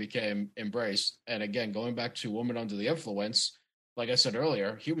before it became embraced. And again, going back to Woman Under the Influence, like I said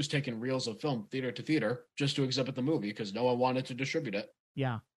earlier, he was taking reels of film theater to theater just to exhibit the movie because no one wanted to distribute it.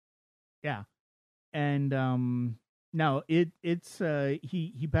 Yeah. Yeah. And no, it's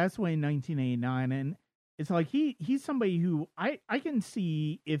he passed away in 1989, and it's like he's somebody who I can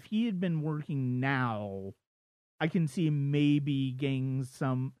see if he had been working now, I can see maybe getting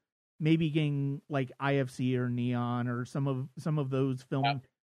like IFC or Neon or some of those film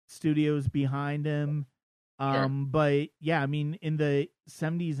studios behind him. Sure. But yeah, I mean, in the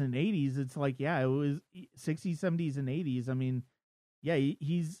 70s and 80s, it's like, yeah, it was 60s, 70s, and 80s. I mean, yeah,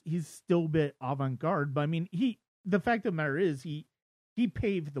 he's still a bit avant-garde, but I mean, the fact of the matter is he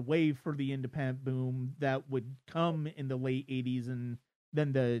paved the way for the independent boom that would come in the late 80s, and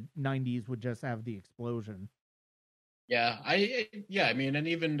then the 90s would just have the explosion. I mean, and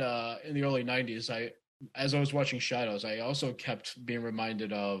even in the early 90s, as I was watching Shadows, I also kept being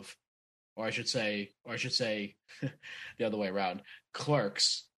reminded of, or I should say the other way around.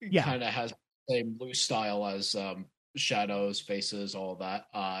 Clerks Yeah. kind of has the same loose style as Shadows, Faces, all of that.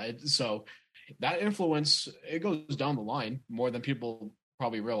 So that influence, it goes down the line more than people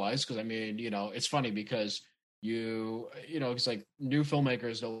probably realize. Because I mean, it's funny because it's like new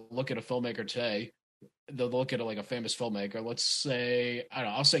filmmakers, they'll look at a filmmaker today, they'll look at like a famous filmmaker. Let's say, I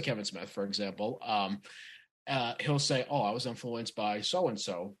don't know, I'll say Kevin Smith, for example. He'll say, "Oh, I was influenced by so and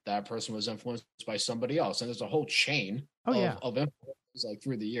so. That person was influenced by somebody else," and there's a whole chain Oh yeah. of influences like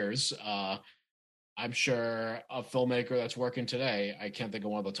through the years. I'm sure a filmmaker that's working today, I can't think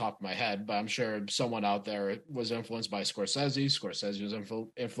of one off the top of my head, but I'm sure someone out there was influenced by Scorsese. Scorsese was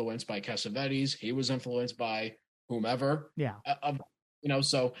influenced by Cassavetes. He was influenced by whomever. Yeah.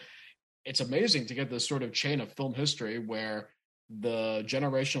 So it's amazing to get this sort of chain of film history where the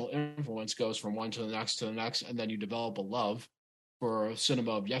generational influence goes from one to the next, and then you develop a love for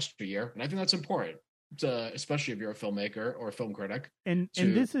cinema of yesteryear. And I think that's important, especially if you're a filmmaker or a film critic. And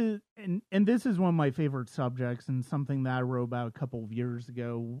this is one of my favorite subjects, and something that I wrote about a couple of years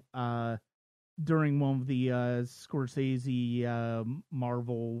ago during one of the Scorsese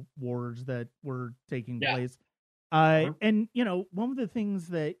Marvel wars that were taking place. And one of the things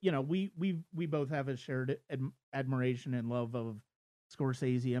that we both have a shared admiration and love of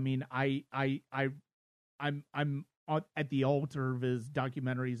Scorsese. I mean, I'm at the altar of his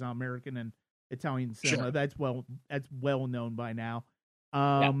documentaries on American and Italian cinema. Sure. That's well known by now.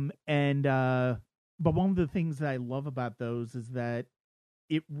 And but one of the things that I love about those is that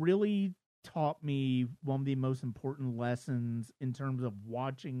it really taught me one of the most important lessons in terms of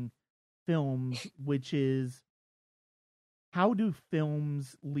watching films, which is, how do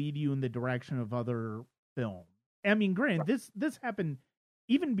films lead you in the direction of other films? I mean, granted, this happened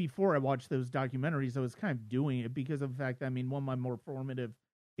even before I watched those documentaries. I was kind of doing it because of the fact that, I mean, one of my more formative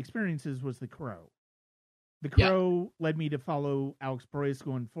experiences was The Crow. The Crow led me to follow Alex Proyas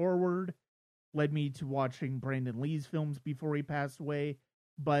going forward, led me to watching Brandon Lee's films before he passed away.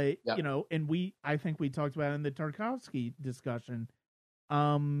 But, and I think we talked about it in the Tarkovsky discussion.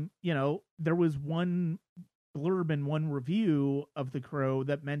 There was one blurb in one review of The Crow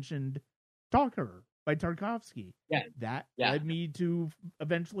that mentioned Stalker by Tarkovsky. That led me to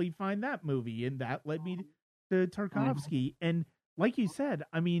eventually find that movie, and that led me to Tarkovsky. And like you said,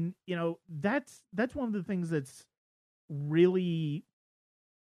 I mean, that's one of the things that's really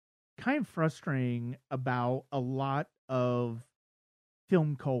kind of frustrating about a lot of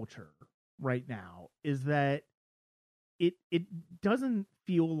film culture right now, is that it doesn't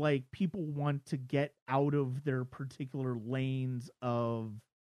feel like people want to get out of their particular lanes of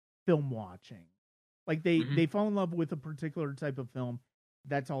film watching. Like they fall in love with a particular type of film.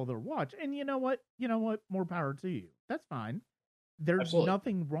 That's all they'll watch. And you know what? More power to you. That's fine. There's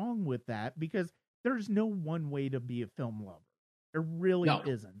nothing wrong with that, because there's no one way to be a film lover. There really No.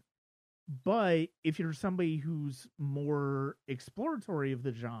 isn't. But if you're somebody who's more exploratory of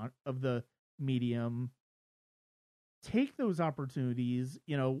the genre of the medium, take those opportunities,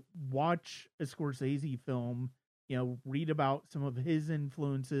 watch a Scorsese film, read about some of his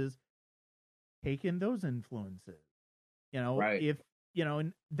influences, take in those influences. Right. If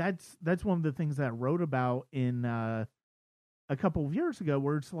and that's one of the things that I wrote about in a couple of years ago,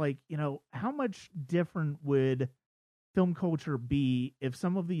 where it's like, how much different would film culture be if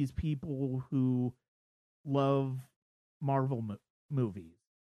some of these people who love Marvel movies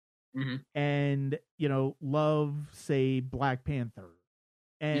Mm-hmm. and love, say, Black Panther,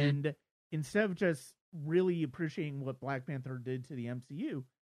 Mm-hmm. and instead of just really appreciating what Black Panther did to the MCU,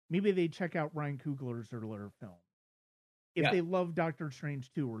 maybe they check out Ryan Coogler's earlier film. If Yeah. they love Doctor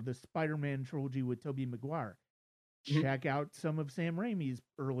Strange 2 or the Spider-Man trilogy with Tobey Maguire, Mm-hmm. check out some of Sam Raimi's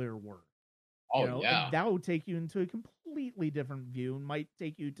earlier work. Oh, And yeah. that will take you into a completely different view and might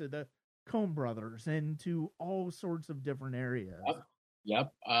take you to the Coen brothers and to all sorts of different areas.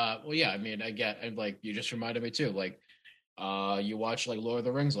 Yep. Well, yeah, I mean, and like, you just reminded me too, like, you watch like Lord of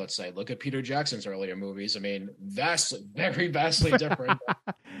the Rings, let's say, look at Peter Jackson's earlier movies. I mean, very vastly different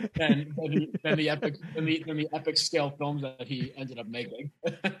than the epic scale films that he ended up making.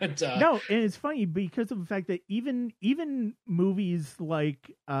 And, No, and it's funny because of the fact that even movies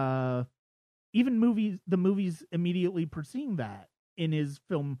like the movies immediately preceding that in his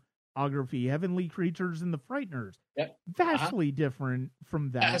filmography, Heavenly Creatures and The Frighteners, yep. vastly different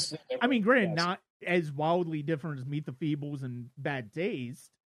from that. Vastly different. I mean, granted, Yes. not as wildly different as Meet the Feebles and Bad Taste,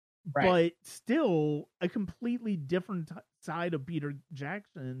 Right. but still a completely different side of Peter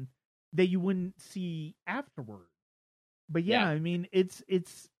Jackson that you wouldn't see afterward. But yeah, I mean, it's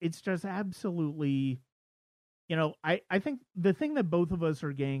just absolutely, I think the thing that both of us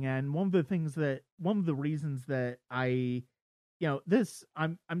are getting at, and one of the reasons that I'm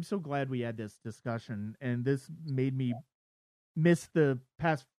so glad we had this discussion, and this made me miss the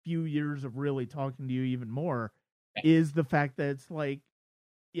past few years of really talking to you even more, is the fact that it's like,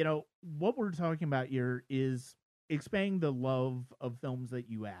 what we're talking about here is expanding the love of films that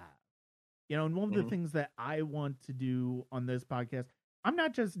you have. And one of the things that I want to do on this podcast, I'm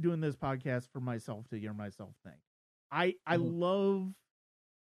not just doing this podcast for myself to hear myself think. I love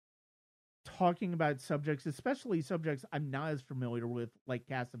talking about subjects, especially subjects I'm not as familiar with, like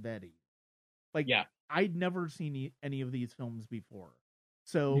Cassavetes. Like, I'd never seen any of these films before.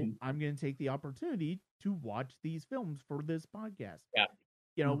 So I'm going to take the opportunity to watch these films for this podcast. Yeah.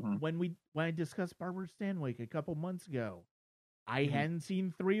 When I discussed Barbara Stanwyck a couple months ago, I hadn't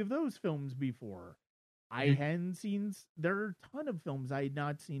seen 3 of those films before. There are a ton of films I had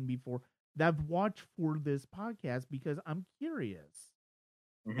not seen before that I've watched for this podcast because I'm curious.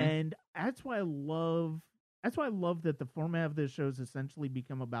 And that's why I love that the format of this show has essentially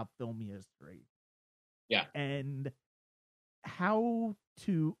become about film history. Yeah. And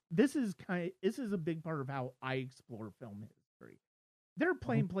this is a big part of how I explore film history. There are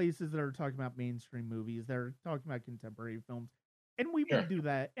plenty places that are talking about mainstream movies, that are talking about contemporary films, and we will do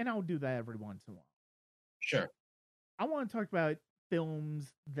that, and I'll do that every once in a while. Sure. I want to talk about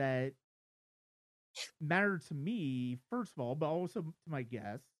films that matter to me, first of all, but also to my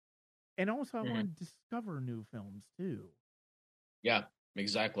guests. And also I want to discover new films too. Yeah,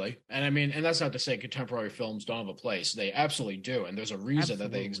 exactly. And I mean, and that's not to say contemporary films don't have a place. They absolutely do. And there's a reason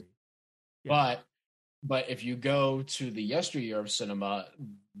that they exist. Yeah. But if you go to the yesteryear of cinema,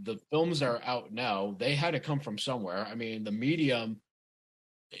 the films that are out now, they had to come from somewhere. I mean, the medium,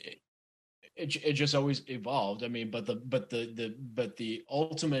 it just always evolved. I mean, but the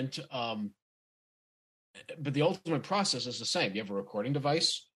ultimate process is the same. You have a recording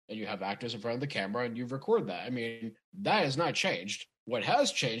device and you have actors in front of the camera and you record that. I mean, that has not changed. What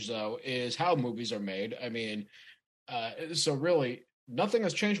has changed though is how movies are made. I mean, so really nothing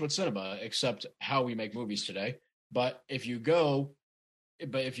has changed with cinema except how we make movies today. But if you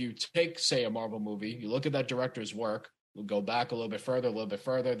take, say, a Marvel movie, you look at that director's work, we'll go back a little bit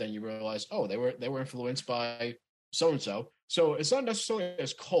further, then you realize, oh, they were influenced by so-and-so. So it's not necessarily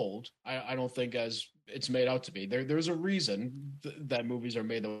as cold, I don't think, as it's made out to be. There's a reason that movies are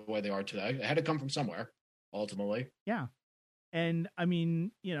made the way they are today. It had to come from somewhere, ultimately. Yeah. And I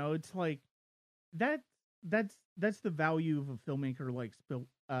mean, it's like that's the value of a filmmaker like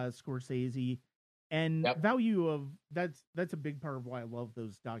Scorsese, and value of that's a big part of why I love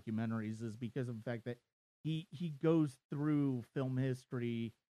those documentaries, is because of the fact that he goes through film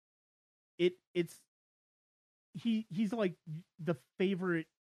history. He's like the favorite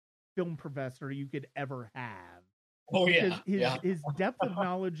film professor you could ever have. Oh yeah, because his depth of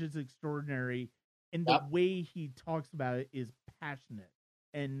knowledge is extraordinary, and the Yep. way he talks about it is passionate.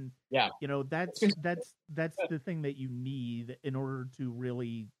 And Yeah. that's the thing that you need in order to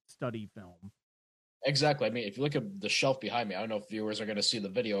really study film. Exactly. I mean, if you look at the shelf behind me, I don't know if viewers are going to see the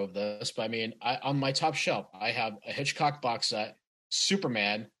video of this, but I mean, on my top shelf, I have a Hitchcock box set,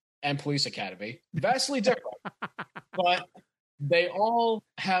 Superman, and Police Academy. Vastly different, but they all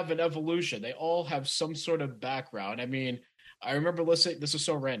have an evolution. They all have some sort of background. I mean, I remember listening, this is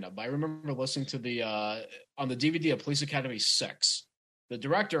so random, but I remember listening to the on the DVD of Police Academy 6. The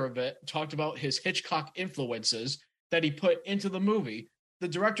director of it talked about his Hitchcock influences that he put into the movie. The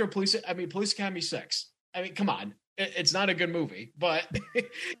director of Police Academy 6. I mean, come on. It's not a good movie, but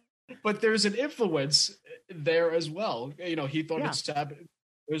but there's an influence there as well. You know, he thought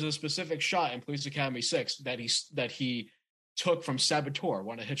there's a specific shot in Police Academy 6 that he took from Saboteur,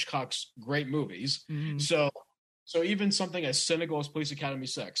 one of Hitchcock's great movies. Mm-hmm. So even something as cynical as Police Academy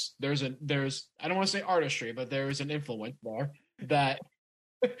 6, there's I don't want to say artistry, but there is an influence there that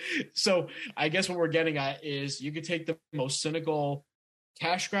so I guess what we're getting at is you could take the most cynical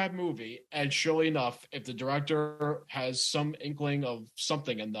cash grab movie, and surely enough, if the director has some inkling of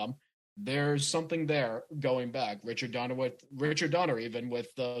something in them, there's something there going back. Richard Donner even with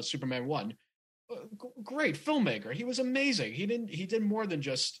Superman 1. Great filmmaker. He was amazing. He did more than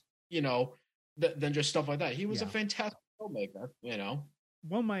just, than just stuff like that. He was a fantastic filmmaker,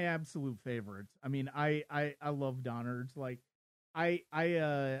 One of my absolute favorites. I mean, I love Donner. It's like I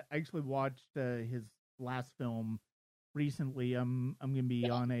actually watched his last film recently. I'm gonna be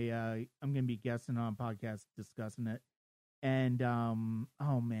I'm gonna be guesting on a podcast discussing it. And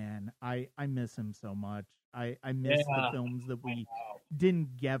oh man, I miss him so much. I miss the films that we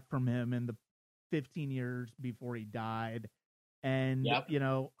didn't get from him in the 15 years before he died. And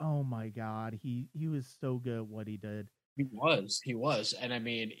oh my God, he was so good at what he did. He was, and I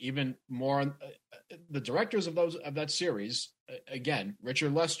mean, even more on the directors of that series. Again,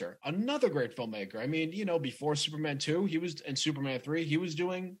 Richard Lester, another great filmmaker. I mean, before Superman 2, he was in Superman 3. He was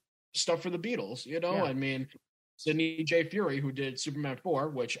doing stuff for the Beatles. I mean, Sidney J. Furie, who did Superman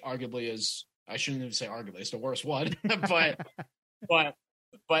 4, which arguably is, I shouldn't even say arguably, it's the worst one,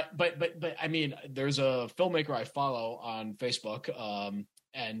 but I mean, there's a filmmaker I follow on Facebook,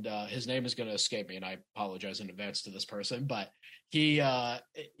 and his name is going to escape me, and I apologize in advance to this person, but he's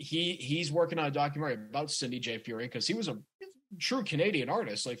working on a documentary about Sidney J. Furie, because he was a true Canadian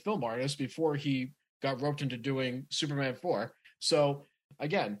artist, like film artist, before he got roped into doing Superman 4. So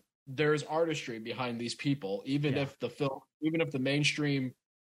again, there's artistry behind these people, even if the mainstream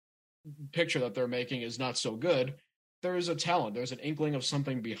picture that they're making is not so good. There is a talent, there's an inkling of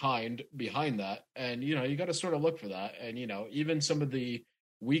something behind that, and you got to sort of look for that. And even some of the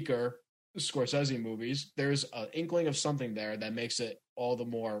weaker Scorsese movies, there's an inkling of something there that makes it all the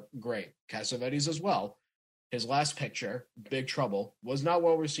more great. Cassavetes as well. His last picture, Big Trouble, was not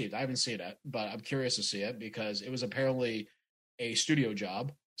well received. I haven't seen it, but I'm curious to see it because it was apparently a studio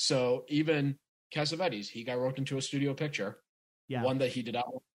job. So even Cassavetes, he got roped into a studio picture, one that he did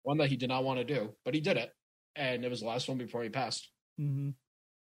not want to do, but he did it, and it was the last one before he passed. Mm-hmm.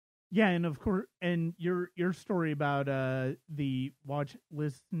 Yeah, and of course, and your story about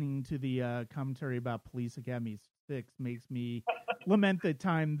listening to the commentary about Police Academy 6 makes me lament the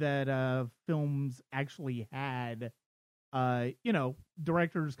time that films actually had,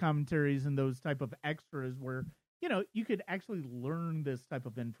 directors' commentaries and those type of extras where you could actually learn this type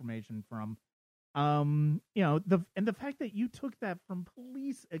of information from. The fact that you took that from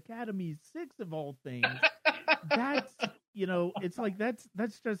Police Academy 6 of all things, that's it's like that's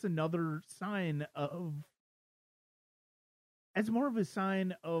just another sign of, it's more of a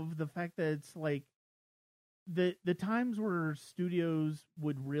sign of the fact that it's like the times where studios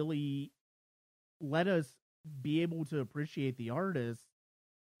would really let us be able to appreciate the artist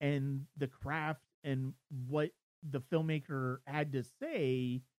and the craft and what the filmmaker had to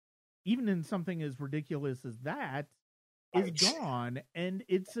say, even in something as ridiculous as that, is gone, and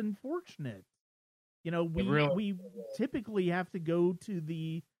it's unfortunate. We typically have to go to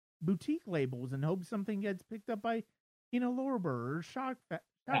the boutique labels and hope something gets picked up by, Lorber or Shock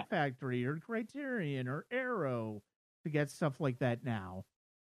Factory or Criterion or Arrow to get stuff like that now.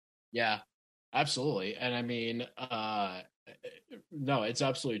 Yeah, absolutely. And I mean, no, it's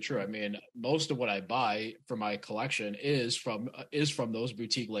absolutely true. I mean, most of what I buy for my collection is from those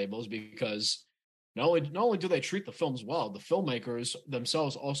boutique labels, because not only do they treat the films well, the filmmakers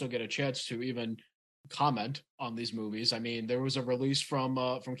themselves also get a chance to even comment on these movies. I mean, there was a release from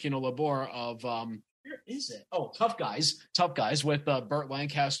Kino Labor of where is it? Oh, Tough Guys with Burt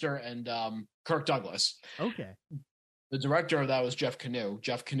Lancaster and Kirk Douglas. Okay. The director of that was Jeff Canoe.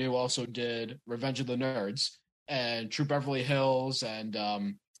 Jeff Canoe also did Revenge of the Nerds and True Beverly Hills and a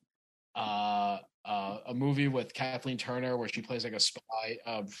movie with Kathleen Turner where she plays like a spy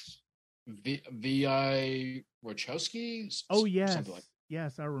of V.I. Wachowski. Oh yes, Something like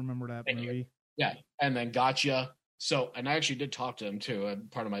yes, I remember that that. movie. Yeah, and then Gotcha. So, and I actually did talk to him too,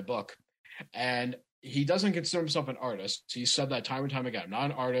 part of my book, and he doesn't consider himself an artist. He said that time and time again. I'm not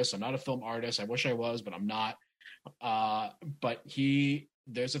an artist. I'm not a film artist. I wish I was, but I'm not. But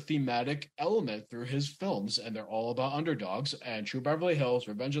there's a thematic element through his films, and they're all about underdogs. And True Beverly Hills,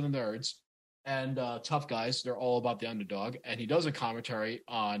 Revenge of the Nerds, and Tough Guys, they're all about the underdog. And he does a commentary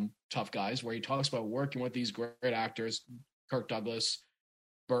on Tough Guys where he talks about working with these great actors, Kirk Douglas,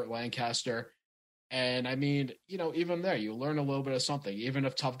 Burt Lancaster. And I mean, even there, you learn a little bit of something. Even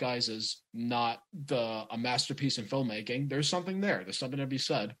if Tough Guys is not a masterpiece in filmmaking, there's something there. There's something to be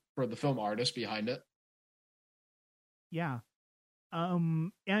said for the film artist behind it. Yeah.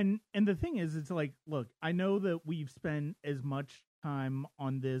 And the thing is, it's like, look, I know that we've spent as much time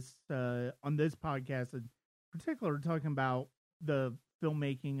on this podcast, in particular, talking about the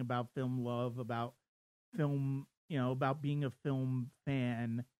filmmaking, about film love, about film, about being a film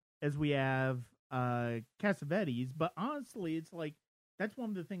fan, as we have Cassavetes. But honestly, it's like that's one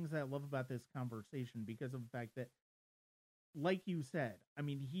of the things that I love about this conversation, because of the fact that, like you said, I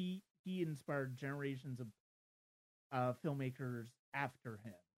mean, he inspired generations of filmmakers after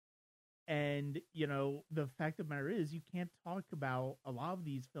him. And, the fact of the matter is, you can't talk about a lot of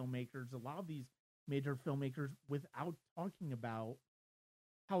these filmmakers, a lot of these major filmmakers, without talking about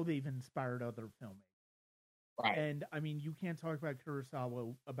how they've inspired other filmmakers. Right. And, I mean, you can't talk about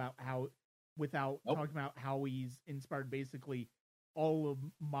Kurosawa without Nope. talking about how he's inspired basically all of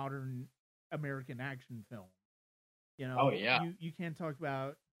modern American action film. Oh, yeah. You can't talk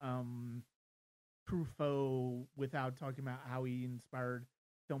about Truffaut without talking about how he inspired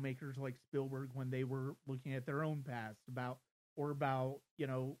filmmakers like Spielberg when they were looking at their own past, about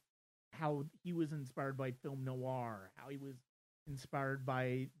how he was inspired by film noir, how he was inspired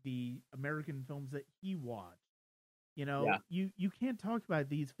by the American films that he watched. Yeah. You can't talk about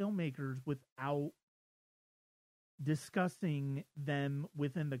these filmmakers without discussing them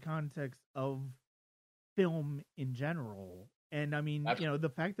within the context of film in general. And I mean,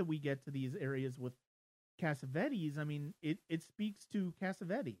 the fact that we get to these areas with Cassavetes, I mean, it speaks to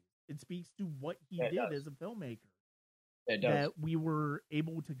Cassavetes. It speaks to what he did as a filmmaker. It does. That we were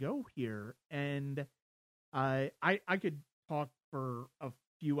able to go here. And I could talk for a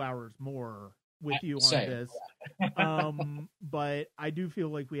few hours more with you on this. But I do feel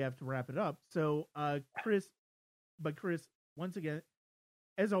like we have to wrap it up. So, Chris, once again,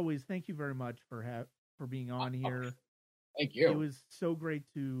 as always, thank you very much for being on here. Thank you. It was so great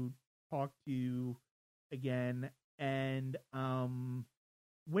to talk to you again. And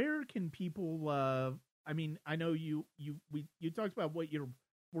where can people? I mean, I know you talked about what you're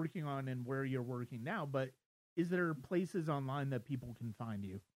working on and where you're working now, but is there places online that people can find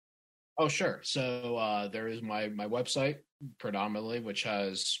you? Oh, sure. So there is my website predominantly, which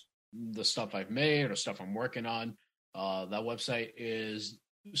has the stuff I've made or stuff I'm working on. That website is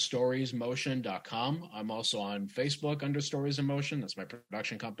storiesmotion.com. I'm also on Facebook under Stories in Motion. That's my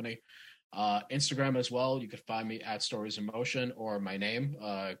production company. Instagram as well. You could find me at Stories in Motion, or my name,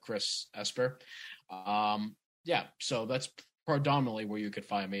 Chris Esper. Yeah, so that's predominantly where you could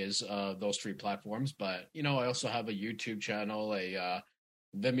find me, is those three platforms. But, I also have a YouTube channel, a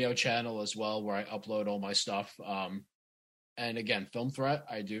Vimeo channel as well, where I upload all my stuff. And again, Film Threat,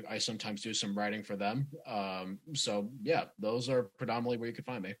 I sometimes do some writing for them. So yeah, those are predominantly where you can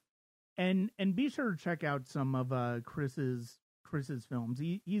find me. And be sure to check out some of Chris's films.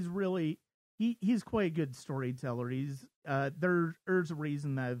 He's really he's quite a good storyteller. He's there's a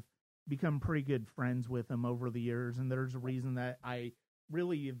reason that I've become pretty good friends with him over the years, and there's a reason that I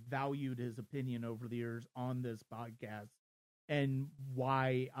really valued his opinion over the years on this podcast, and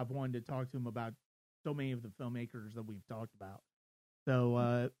why I've wanted to talk to him about so many of the filmmakers that we've talked about.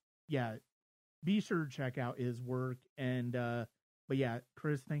 So, yeah, be sure to check out his work. And, but yeah,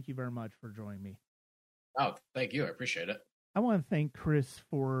 Chris, thank you very much for joining me. Oh, thank you. I appreciate it. I want to thank Chris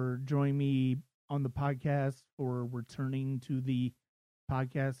for joining me on the podcast, for returning to the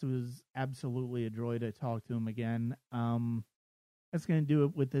podcast. It was absolutely a joy to talk to him again. That's going to do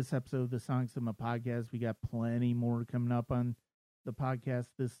it with this episode of the Sonic Cinema Podcast. We got plenty more coming up on the podcast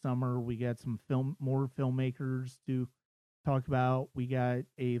this summer. We got more filmmakers to talk about. We got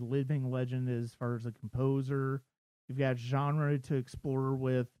a living legend as far as a composer. We've got genre to explore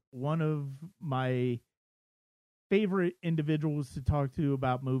with one of my favorite individuals to talk to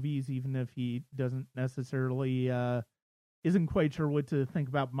about movies, even if he doesn't necessarily isn't quite sure what to think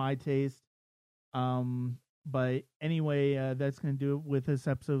about my taste. But anyway, that's going to do it with this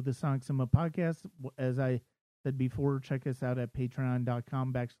episode of the Sonic Cinema Podcast. As I said before, check us out at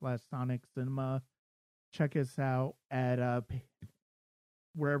patreon.com/Sonic Cinema. Check us out at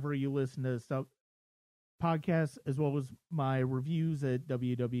wherever you listen to stuff podcasts, as well as my reviews at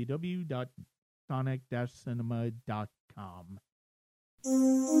www.sonic-cinema.com.